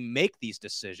help me make these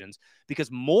decisions, because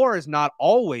more is not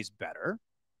always better.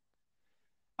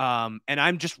 And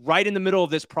I'm just right in the middle of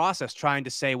this process trying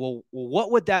to say, well,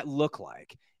 what would that look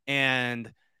like?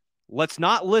 And let's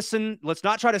not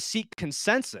try to seek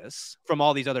consensus from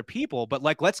all these other people, but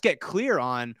like, let's get clear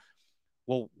on,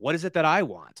 well, what is it that I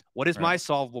want? What is my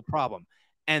solvable problem?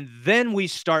 And then we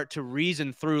start to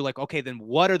reason through like, okay, then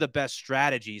what are the best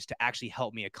strategies to actually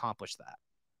help me accomplish that?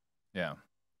 Yeah.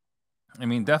 I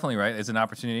mean, definitely, right? It's an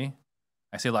opportunity.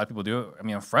 I see a lot of people do it. I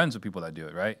mean, I'm friends with people that do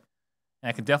it, right? And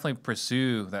I can definitely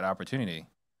pursue that opportunity.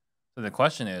 So the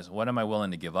question is, what am I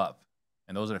willing to give up?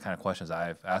 And those are the kind of questions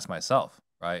I've asked myself,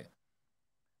 right?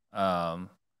 I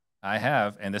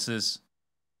have, and this is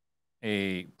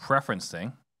a preference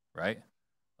thing, right?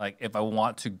 Like if I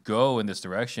want to go in this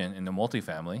direction in the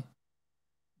multifamily,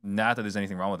 not that there's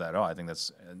anything wrong with that at all. I think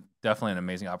that's definitely an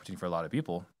amazing opportunity for a lot of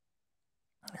people.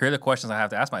 Here are the questions I have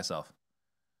to ask myself.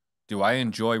 Do I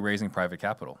enjoy raising private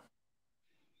capital?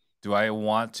 Do I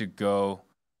want to go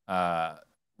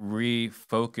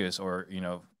refocus or,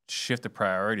 shift the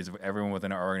priorities of everyone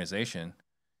within our organization?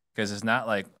 Because it's not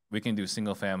like we can do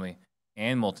single family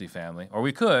and multifamily, or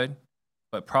we could,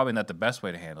 but probably not the best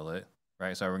way to handle it,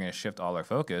 right? So we're going to shift all our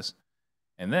focus.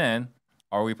 And then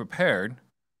are we prepared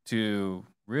to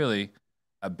really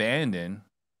abandon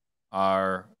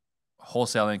our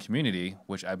wholesaling community,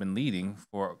 which I've been leading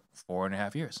for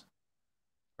 4.5 years,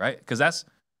 right? Because that's,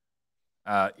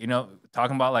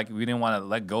 talking about like we didn't want to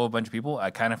let go of a bunch of people.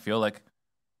 I kind of feel like,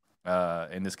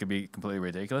 and this could be completely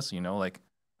ridiculous, like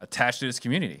attached to this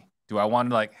community. Do I want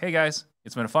to like, hey guys,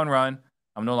 it's been a fun run.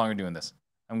 I'm no longer doing this.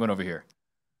 I'm going over here,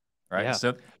 right? Yeah.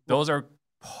 So those are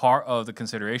part of the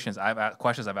considerations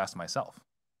questions I've asked myself.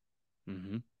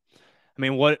 I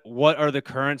mean, what are the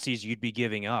currencies you'd be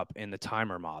giving up in the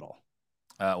timer model?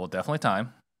 Well, definitely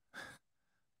time,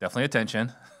 definitely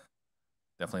attention,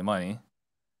 definitely money,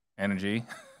 energy,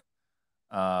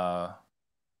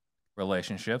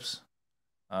 relationships.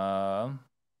 Let's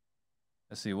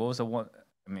see, what was the one?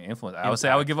 I mean, influence. I would say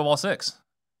I would give up all 6.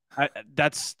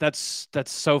 That's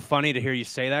so funny to hear you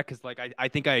say that, because like I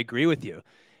think I agree with you.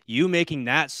 You making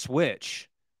that switch,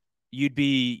 you'd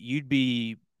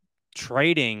be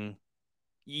trading.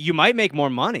 You might make more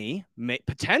money,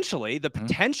 potentially the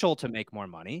potential to make more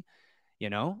money,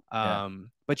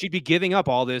 but you'd be giving up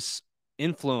all this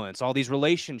influence, all these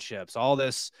relationships, all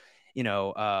this,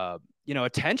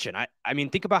 attention. I mean,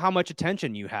 think about how much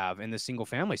attention you have in the single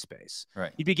family space.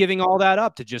 Right. You'd be giving all that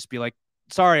up to just be like,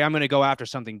 sorry, I'm going to go after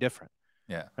something different.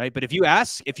 Yeah. Right. But if you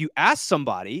ask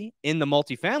somebody in the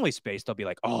multifamily space, they'll be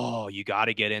like, oh, you got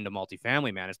to get into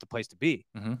multifamily, man. It's the place to be.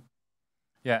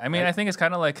 Yeah. I mean, right? I think it's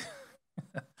kind of like,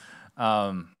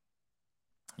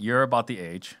 you're about the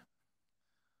age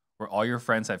where all your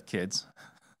friends have kids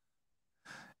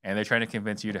and they're trying to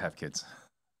convince you to have kids.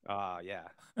 Yeah.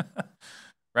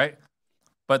 Right.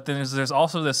 But then there's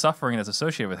also this suffering that's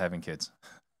associated with having kids.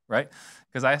 Right.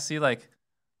 Because I see like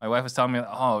my wife was telling me,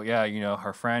 oh yeah,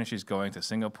 her friend, she's going to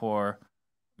Singapore,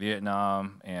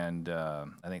 Vietnam, and I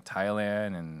think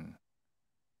Thailand, and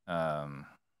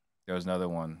the There was another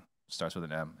one starts with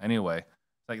an M. Anyway,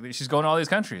 like she's going to all these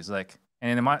countries. Like,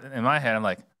 and in my head, I'm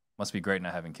like, must be great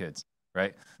not having kids,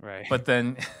 right? Right. But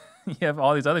then you have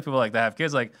all these other people like that have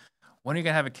kids. Like, when are you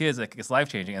gonna have a kid? Like, it's life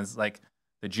changing. And it's like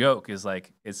the joke is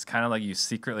like it's kind of like you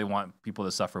secretly want people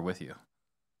to suffer with you.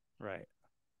 Right.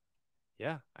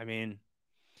 Yeah. I mean,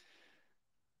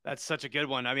 that's such a good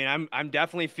one. I mean, I'm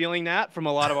definitely feeling that from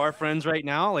a lot of our friends right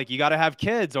now. Like, you got to have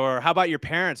kids, or how about your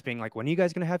parents being like, when are you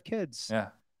guys going to have kids?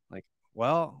 Yeah. Like,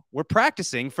 well, we're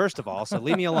practicing, first of all, so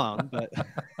leave me alone. But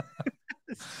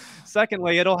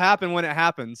secondly, it'll happen when it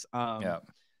happens. Yeah.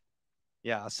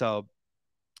 Yeah. So,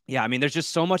 yeah, I mean, there's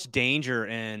just so much danger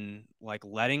in like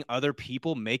letting other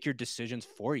people make your decisions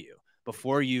for you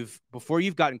before you've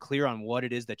gotten clear on what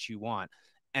it is that you want.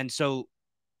 And so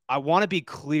I want to be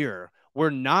clear.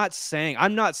 I'm not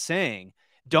saying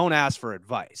don't ask for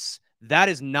advice. That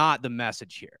is not the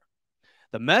message here.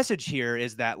 The message here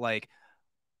is that like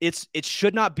it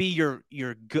should not be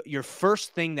your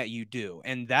first thing that you do.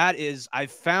 And that is,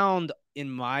 I've found in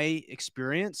my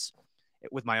experience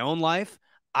with my own life,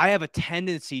 I have a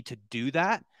tendency to do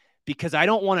that because I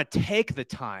don't want to take the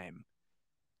time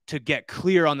to get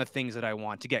clear on the things that I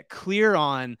want, to get clear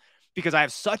on, because I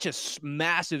have such a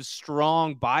massive,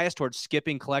 strong bias towards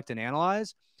skipping, collect, and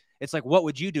analyze. It's like, what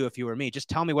would you do if you were me? Just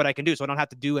tell me what I can do so I don't have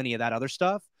to do any of that other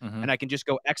stuff. Mm-hmm. And I can just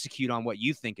go execute on what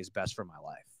you think is best for my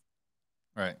life.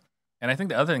 Right. And I think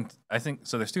the other thing,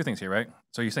 so there's two things here, right?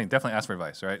 So you're saying definitely ask for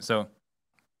advice, right? So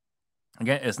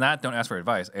again, it's not don't ask for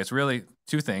advice. It's really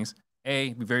two things.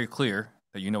 A, be very clear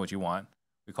that you know what you want.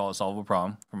 We call it Solvable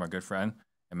Problem from our good friend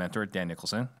and mentor, Dan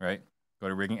Nicholson, right? Go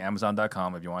to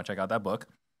riggingamazon.com if you want to check out that book,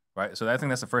 right? So I think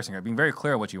that's the first thing, right? Being very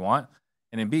clear on what you want.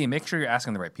 And then B, make sure you're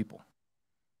asking the right people,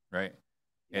 right?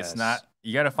 Yes. It's not,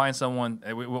 you got to find someone,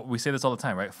 we say this all the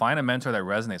time, right? Find a mentor that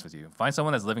resonates with you. Find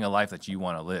someone that's living a life that you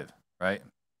want to live, right?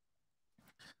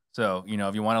 So,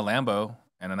 if you want a Lambo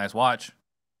and a nice watch,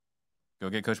 go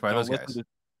get coached by those guys.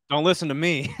 Don't listen to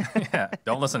me. Yeah,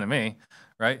 don't listen to me,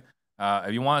 right?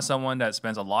 If you want someone that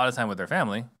spends a lot of time with their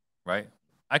family, right?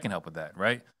 I can help with that,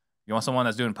 right? You want someone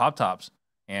that's doing pop tops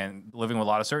and living with a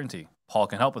lot of certainty. Paul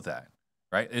can help with that,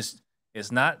 right?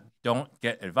 It's not don't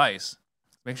get advice.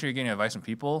 Make sure you're getting advice from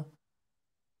people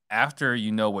after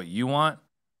you know what you want,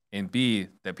 and B,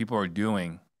 that people are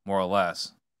doing more or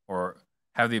less or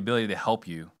have the ability to help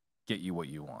you get you what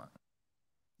you want.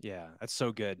 Yeah, that's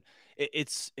so good.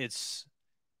 It's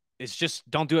just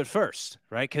don't do it first,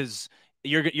 right? Because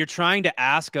you're trying to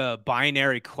ask a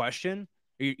binary question.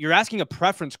 You're asking a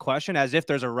preference question as if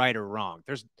there's a right or wrong.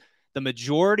 There's the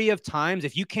majority of times,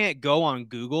 if you can't go on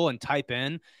Google and type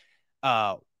in,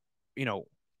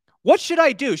 what should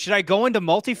I do? Should I go into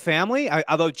multifamily?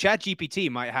 Although ChatGPT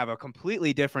might have a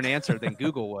completely different answer than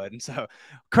Google would. And so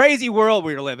crazy world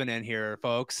we're living in here,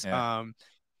 folks. Yeah.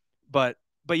 But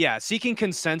yeah, seeking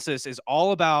consensus is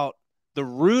all about, the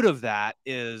root of that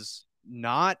is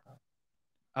not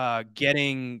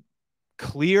getting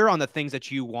clear on the things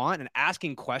that you want and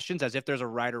asking questions as if there's a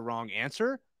right or wrong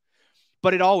answer.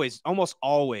 But almost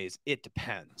always, it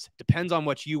depends. Depends on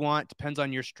what you want, depends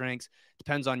on your strengths,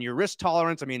 depends on your risk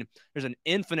tolerance. I mean, there's an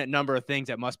infinite number of things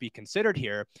that must be considered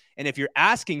here. And if you're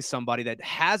asking somebody that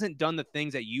hasn't done the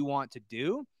things that you want to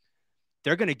do,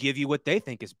 they're going to give you what they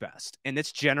think is best. And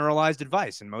it's generalized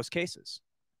advice in most cases.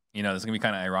 This is going to be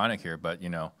kind of ironic here, but,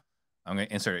 I'm going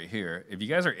to insert it here. If you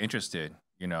guys are interested,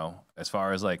 as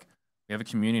far as like, we have a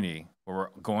community where we're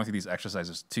going through these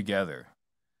exercises together,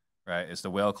 right? It's the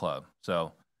Whale Club.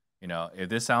 So, if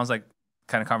this sounds like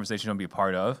kind of conversation you want to be a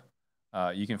part of,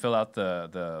 you can fill out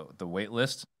the wait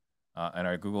list in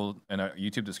our Google and our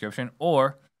YouTube description,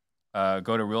 or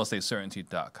go to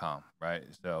realestatecertainty.com, right?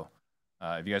 So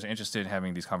if you guys are interested in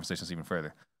having these conversations even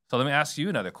further. So let me ask you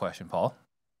another question, Paul.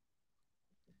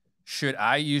 Should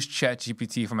I use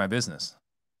ChatGPT for my business?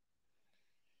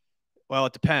 Well,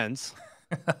 it depends.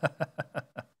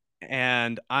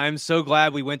 And I'm so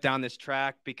glad we went down this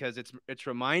track, because it's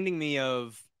reminding me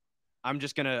of, I'm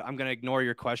gonna ignore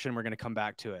your question. We're gonna come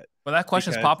back to it. Well, that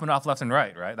question's popping off left and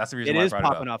right, right? That's the reason why I brought it up. It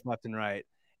is popping off left and right.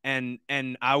 And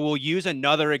I will use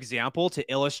another example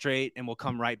to illustrate, and we'll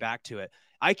come right back to it.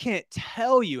 I can't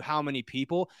tell you how many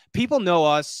people know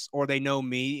us, or they know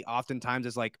me oftentimes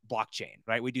as like blockchain,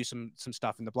 right? We do some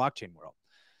stuff in the blockchain world.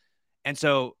 And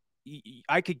so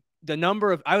I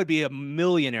would be a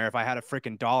millionaire if I had a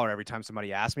freaking dollar every time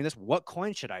somebody asked me this. What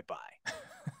coin should I buy?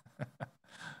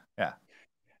 Yeah.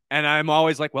 And I'm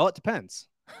always like, well, it depends.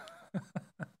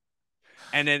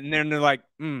 And then they're like,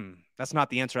 that's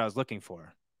not the answer I was looking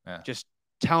for. Yeah. Just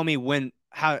tell me what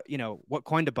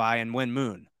coin to buy and when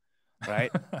moon,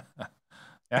 right? Yeah.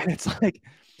 And it's like,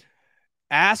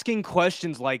 asking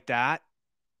questions like that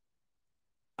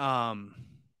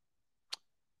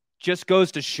just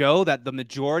goes to show that the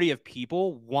majority of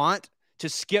people want to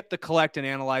skip the collect and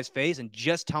analyze phase and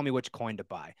just tell me which coin to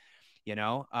buy, you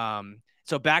know?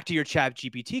 So back to your Chat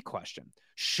GPT question.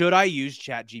 Should I use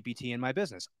Chat GPT in my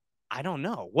business? I don't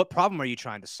know. What problem are you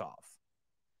trying to solve?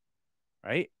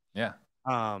 Right? Yeah.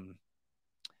 And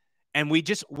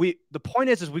the point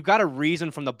is we've got to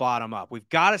reason from the bottom up. We've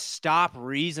got to stop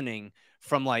reasoning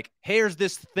from like, hey, here's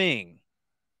this thing.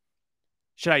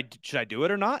 Should I do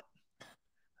it or not?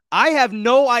 I have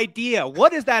no idea.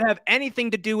 What does that have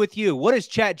anything to do with you? What does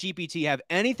Chat GPT have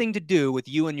anything to do with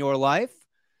you and your life?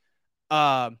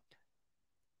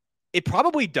 It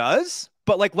probably does,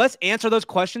 but like, let's answer those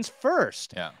questions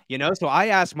first. Yeah. You know, so I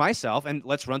asked myself, and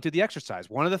let's run through the exercise.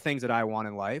 One of the things that I want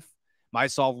in life, my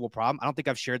solvable problem, I don't think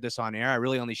I've shared this on air. I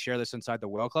really only share this inside the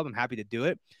Whale Club. I'm happy to do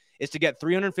it, is to get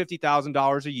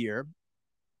 $350,000 a year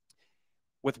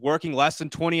with working less than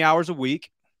 20 hours a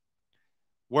week,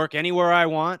 work anywhere I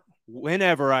want,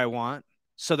 whenever I want,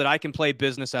 so that I can play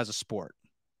business as a sport.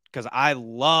 Because I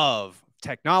love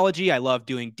technology. I love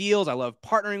doing deals. I love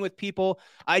partnering with people.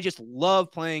 I just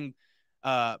love playing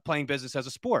business as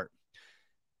a sport.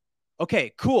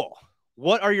 Okay, cool.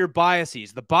 What are your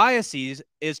biases? The biases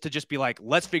is to just be like,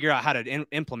 let's figure out how to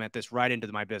implement this right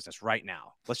into my business right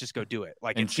now. Let's just go do it.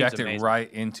 Like, inject it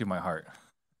right into my heart.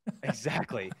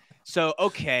 Exactly. So,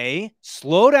 okay,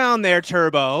 slow down there,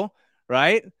 Turbo,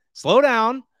 right? Slow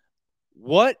down.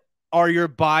 What are your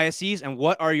biases and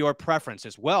what are your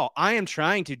preferences? Well, I am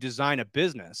trying to design a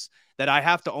business that I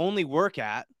have to only work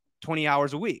at 20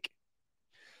 hours a week.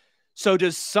 So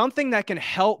does something that can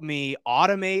help me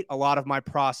automate a lot of my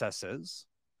processes,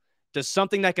 does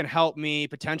something that can help me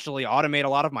potentially automate a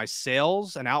lot of my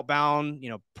sales and outbound,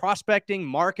 prospecting,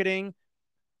 marketing,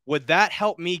 would that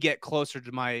help me get closer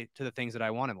to the things that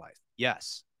I want in life?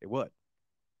 Yes, it would.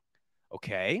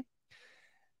 Okay.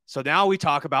 So now we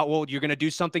talk about, well, you're going to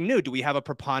do something new. Do we have a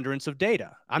preponderance of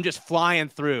data? I'm just flying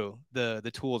through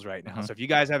the tools right now. Mm-hmm. So if you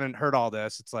guys haven't heard all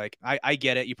this, it's like, I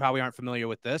get it. You probably aren't familiar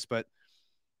with this, but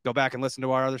go back and listen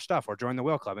to our other stuff or join the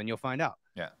Whale Club and you'll find out.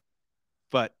 Yeah.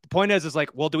 But the point is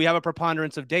like, well, do we have a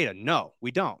preponderance of data? No,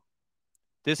 we don't.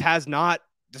 This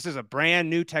is a brand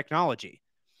new technology.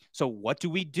 So what do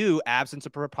we do absence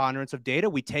of preponderance of data?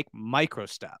 We take micro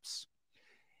steps.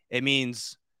 It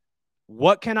means,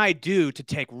 what can I do to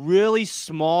take really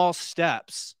small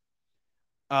steps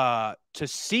to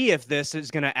see if this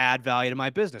is going to add value to my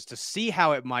business, to see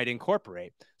how it might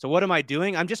incorporate? So what am I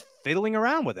doing? I'm just fiddling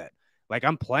around with it. Like,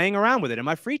 I'm playing around with it in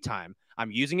my free time.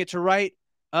 I'm using it to write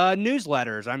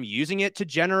newsletters. I'm using it to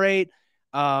generate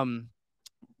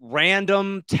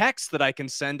random texts that I can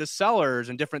send to sellers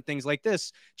and different things like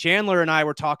this. Chandler and I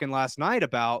were talking last night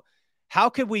about how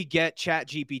could we get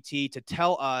ChatGPT to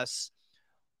tell us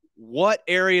what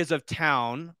areas of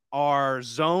town are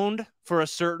zoned for a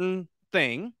certain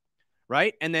thing,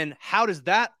 right? And then how does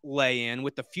that lay in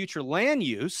with the future land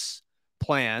use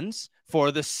plans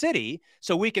for the city,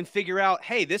 so we can figure out,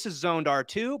 hey, this is zoned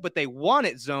R2, but they want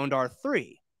it zoned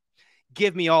R3.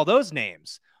 Give me all those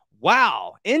names.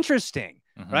 Wow, interesting,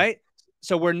 right?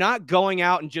 So we're not going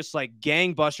out and just like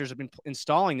gangbusters have been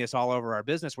installing this all over our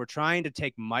business. We're trying to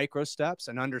take micro steps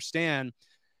and understand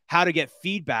how to get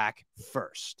feedback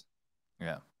first.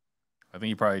 Yeah. I think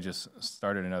you probably just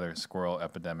started another squirrel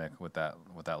epidemic with that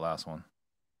last one.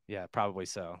 Yeah, probably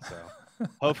so. So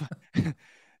hope.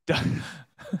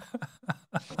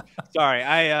 Sorry,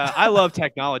 I love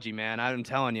technology, man. I'm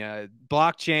telling you,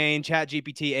 blockchain,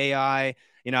 ChatGPT, AI.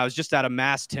 I was just at a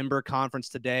mass timber conference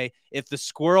today. If the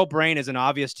squirrel brain isn't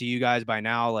obvious to you guys by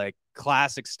now, like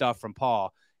classic stuff from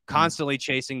Paul, constantly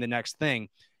chasing the next thing,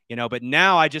 but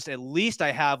now at least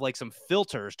I have like some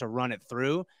filters to run it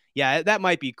through. Yeah, that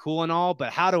might be cool and all,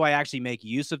 but how do I actually make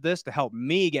use of this to help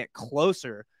me get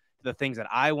closer to the things that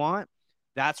I want?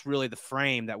 That's really the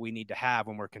frame that we need to have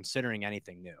when we're considering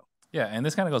anything new. Yeah, and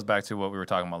this kind of goes back to what we were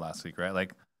talking about last week, right?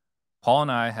 Like, Paul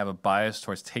and I have a bias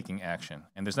towards taking action,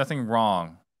 and there's nothing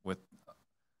wrong with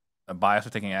a bias for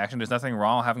taking action. There's nothing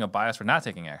wrong with having a bias for not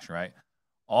taking action, right?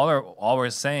 All we're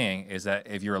saying is that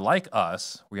if you're like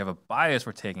us, we have a bias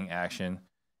for taking action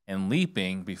and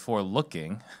leaping before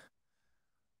looking.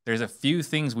 There's a few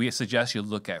things we suggest you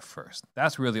look at first.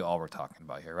 That's really all we're talking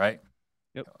about here, right?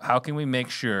 Yep. How can we make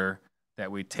sure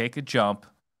that we take a jump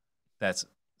that's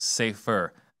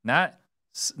safer, not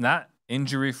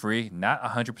injury-free, not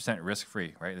 100%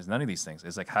 risk-free, right? There's none of these things.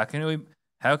 It's like, how can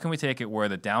we take it where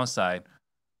the downside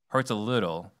hurts a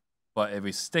little, but if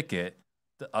we stick it,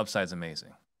 the upside's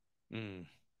amazing.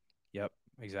 Yep,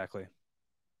 exactly.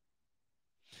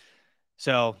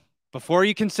 So before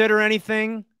you consider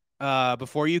anything,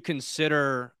 before you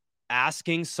consider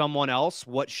asking someone else,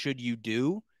 what should you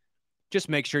do? Just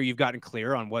make sure you've gotten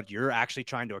clear on what you're actually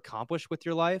trying to accomplish with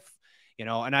your life.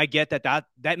 And I get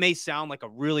that may sound like a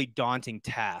really daunting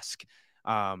task.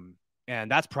 And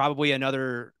that's probably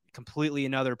completely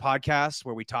another podcast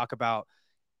where we talk about,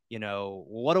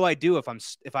 what do I do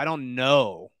if I don't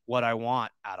know what I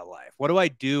want out of life? What do I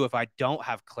do if I don't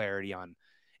have clarity on?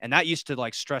 And that used to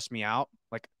like stress me out.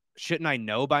 Like, shouldn't I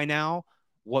know by now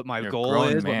what my goal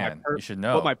is? You should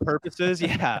know what my purpose is.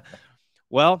 Yeah.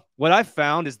 Well, what I've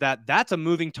found is that that's a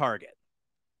moving target.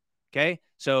 Okay.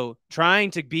 So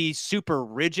trying to be super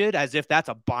rigid as if that's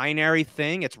a binary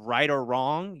thing, it's right or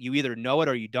wrong. You either know it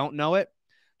or you don't know it.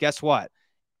 Guess what?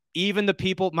 Even the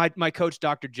people, my coach,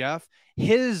 Dr. Jeff,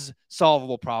 his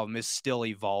solvable problem is still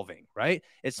evolving, right?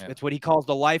 It's what he calls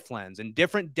the life lens. In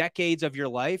different decades of your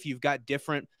life, you've got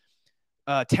different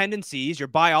tendencies. Your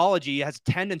biology has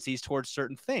tendencies towards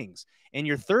certain things. In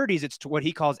your 30s, it's to what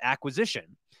he calls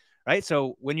acquisition, right?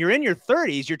 So when you're in your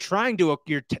 30s, you're trying to,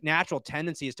 your natural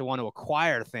tendency is to want to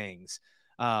acquire things.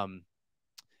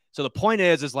 So the point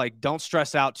is like, don't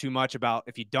stress out too much about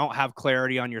if you don't have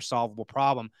clarity on your solvable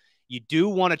problem. You do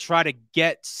want to try to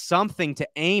get something to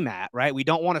aim at, right? We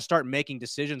don't want to start making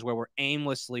decisions where we're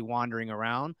aimlessly wandering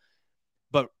around,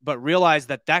 but realize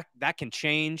that can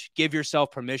change. Give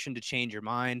yourself permission to change your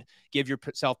mind. Give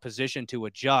yourself position to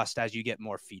adjust as you get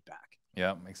more feedback.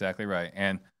 Yeah, exactly right.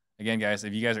 And again, guys,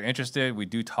 if you guys are interested, we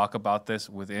do talk about this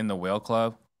within the Whale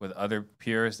Club with other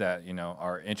peers that,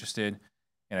 are interested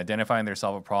in identifying their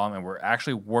solvable problem. And we're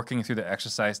actually working through the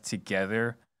exercise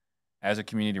together as a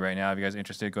community right now. If you guys are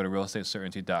interested, go to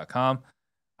realestatecertainty.com.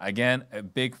 Again, a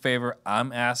big favor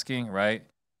I'm asking, right?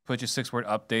 Put your 6-word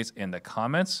updates in the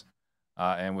comments.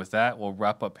 And with that, we'll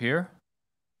wrap up here.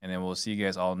 And then we'll see you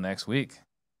guys all next week.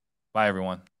 Bye,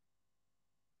 everyone.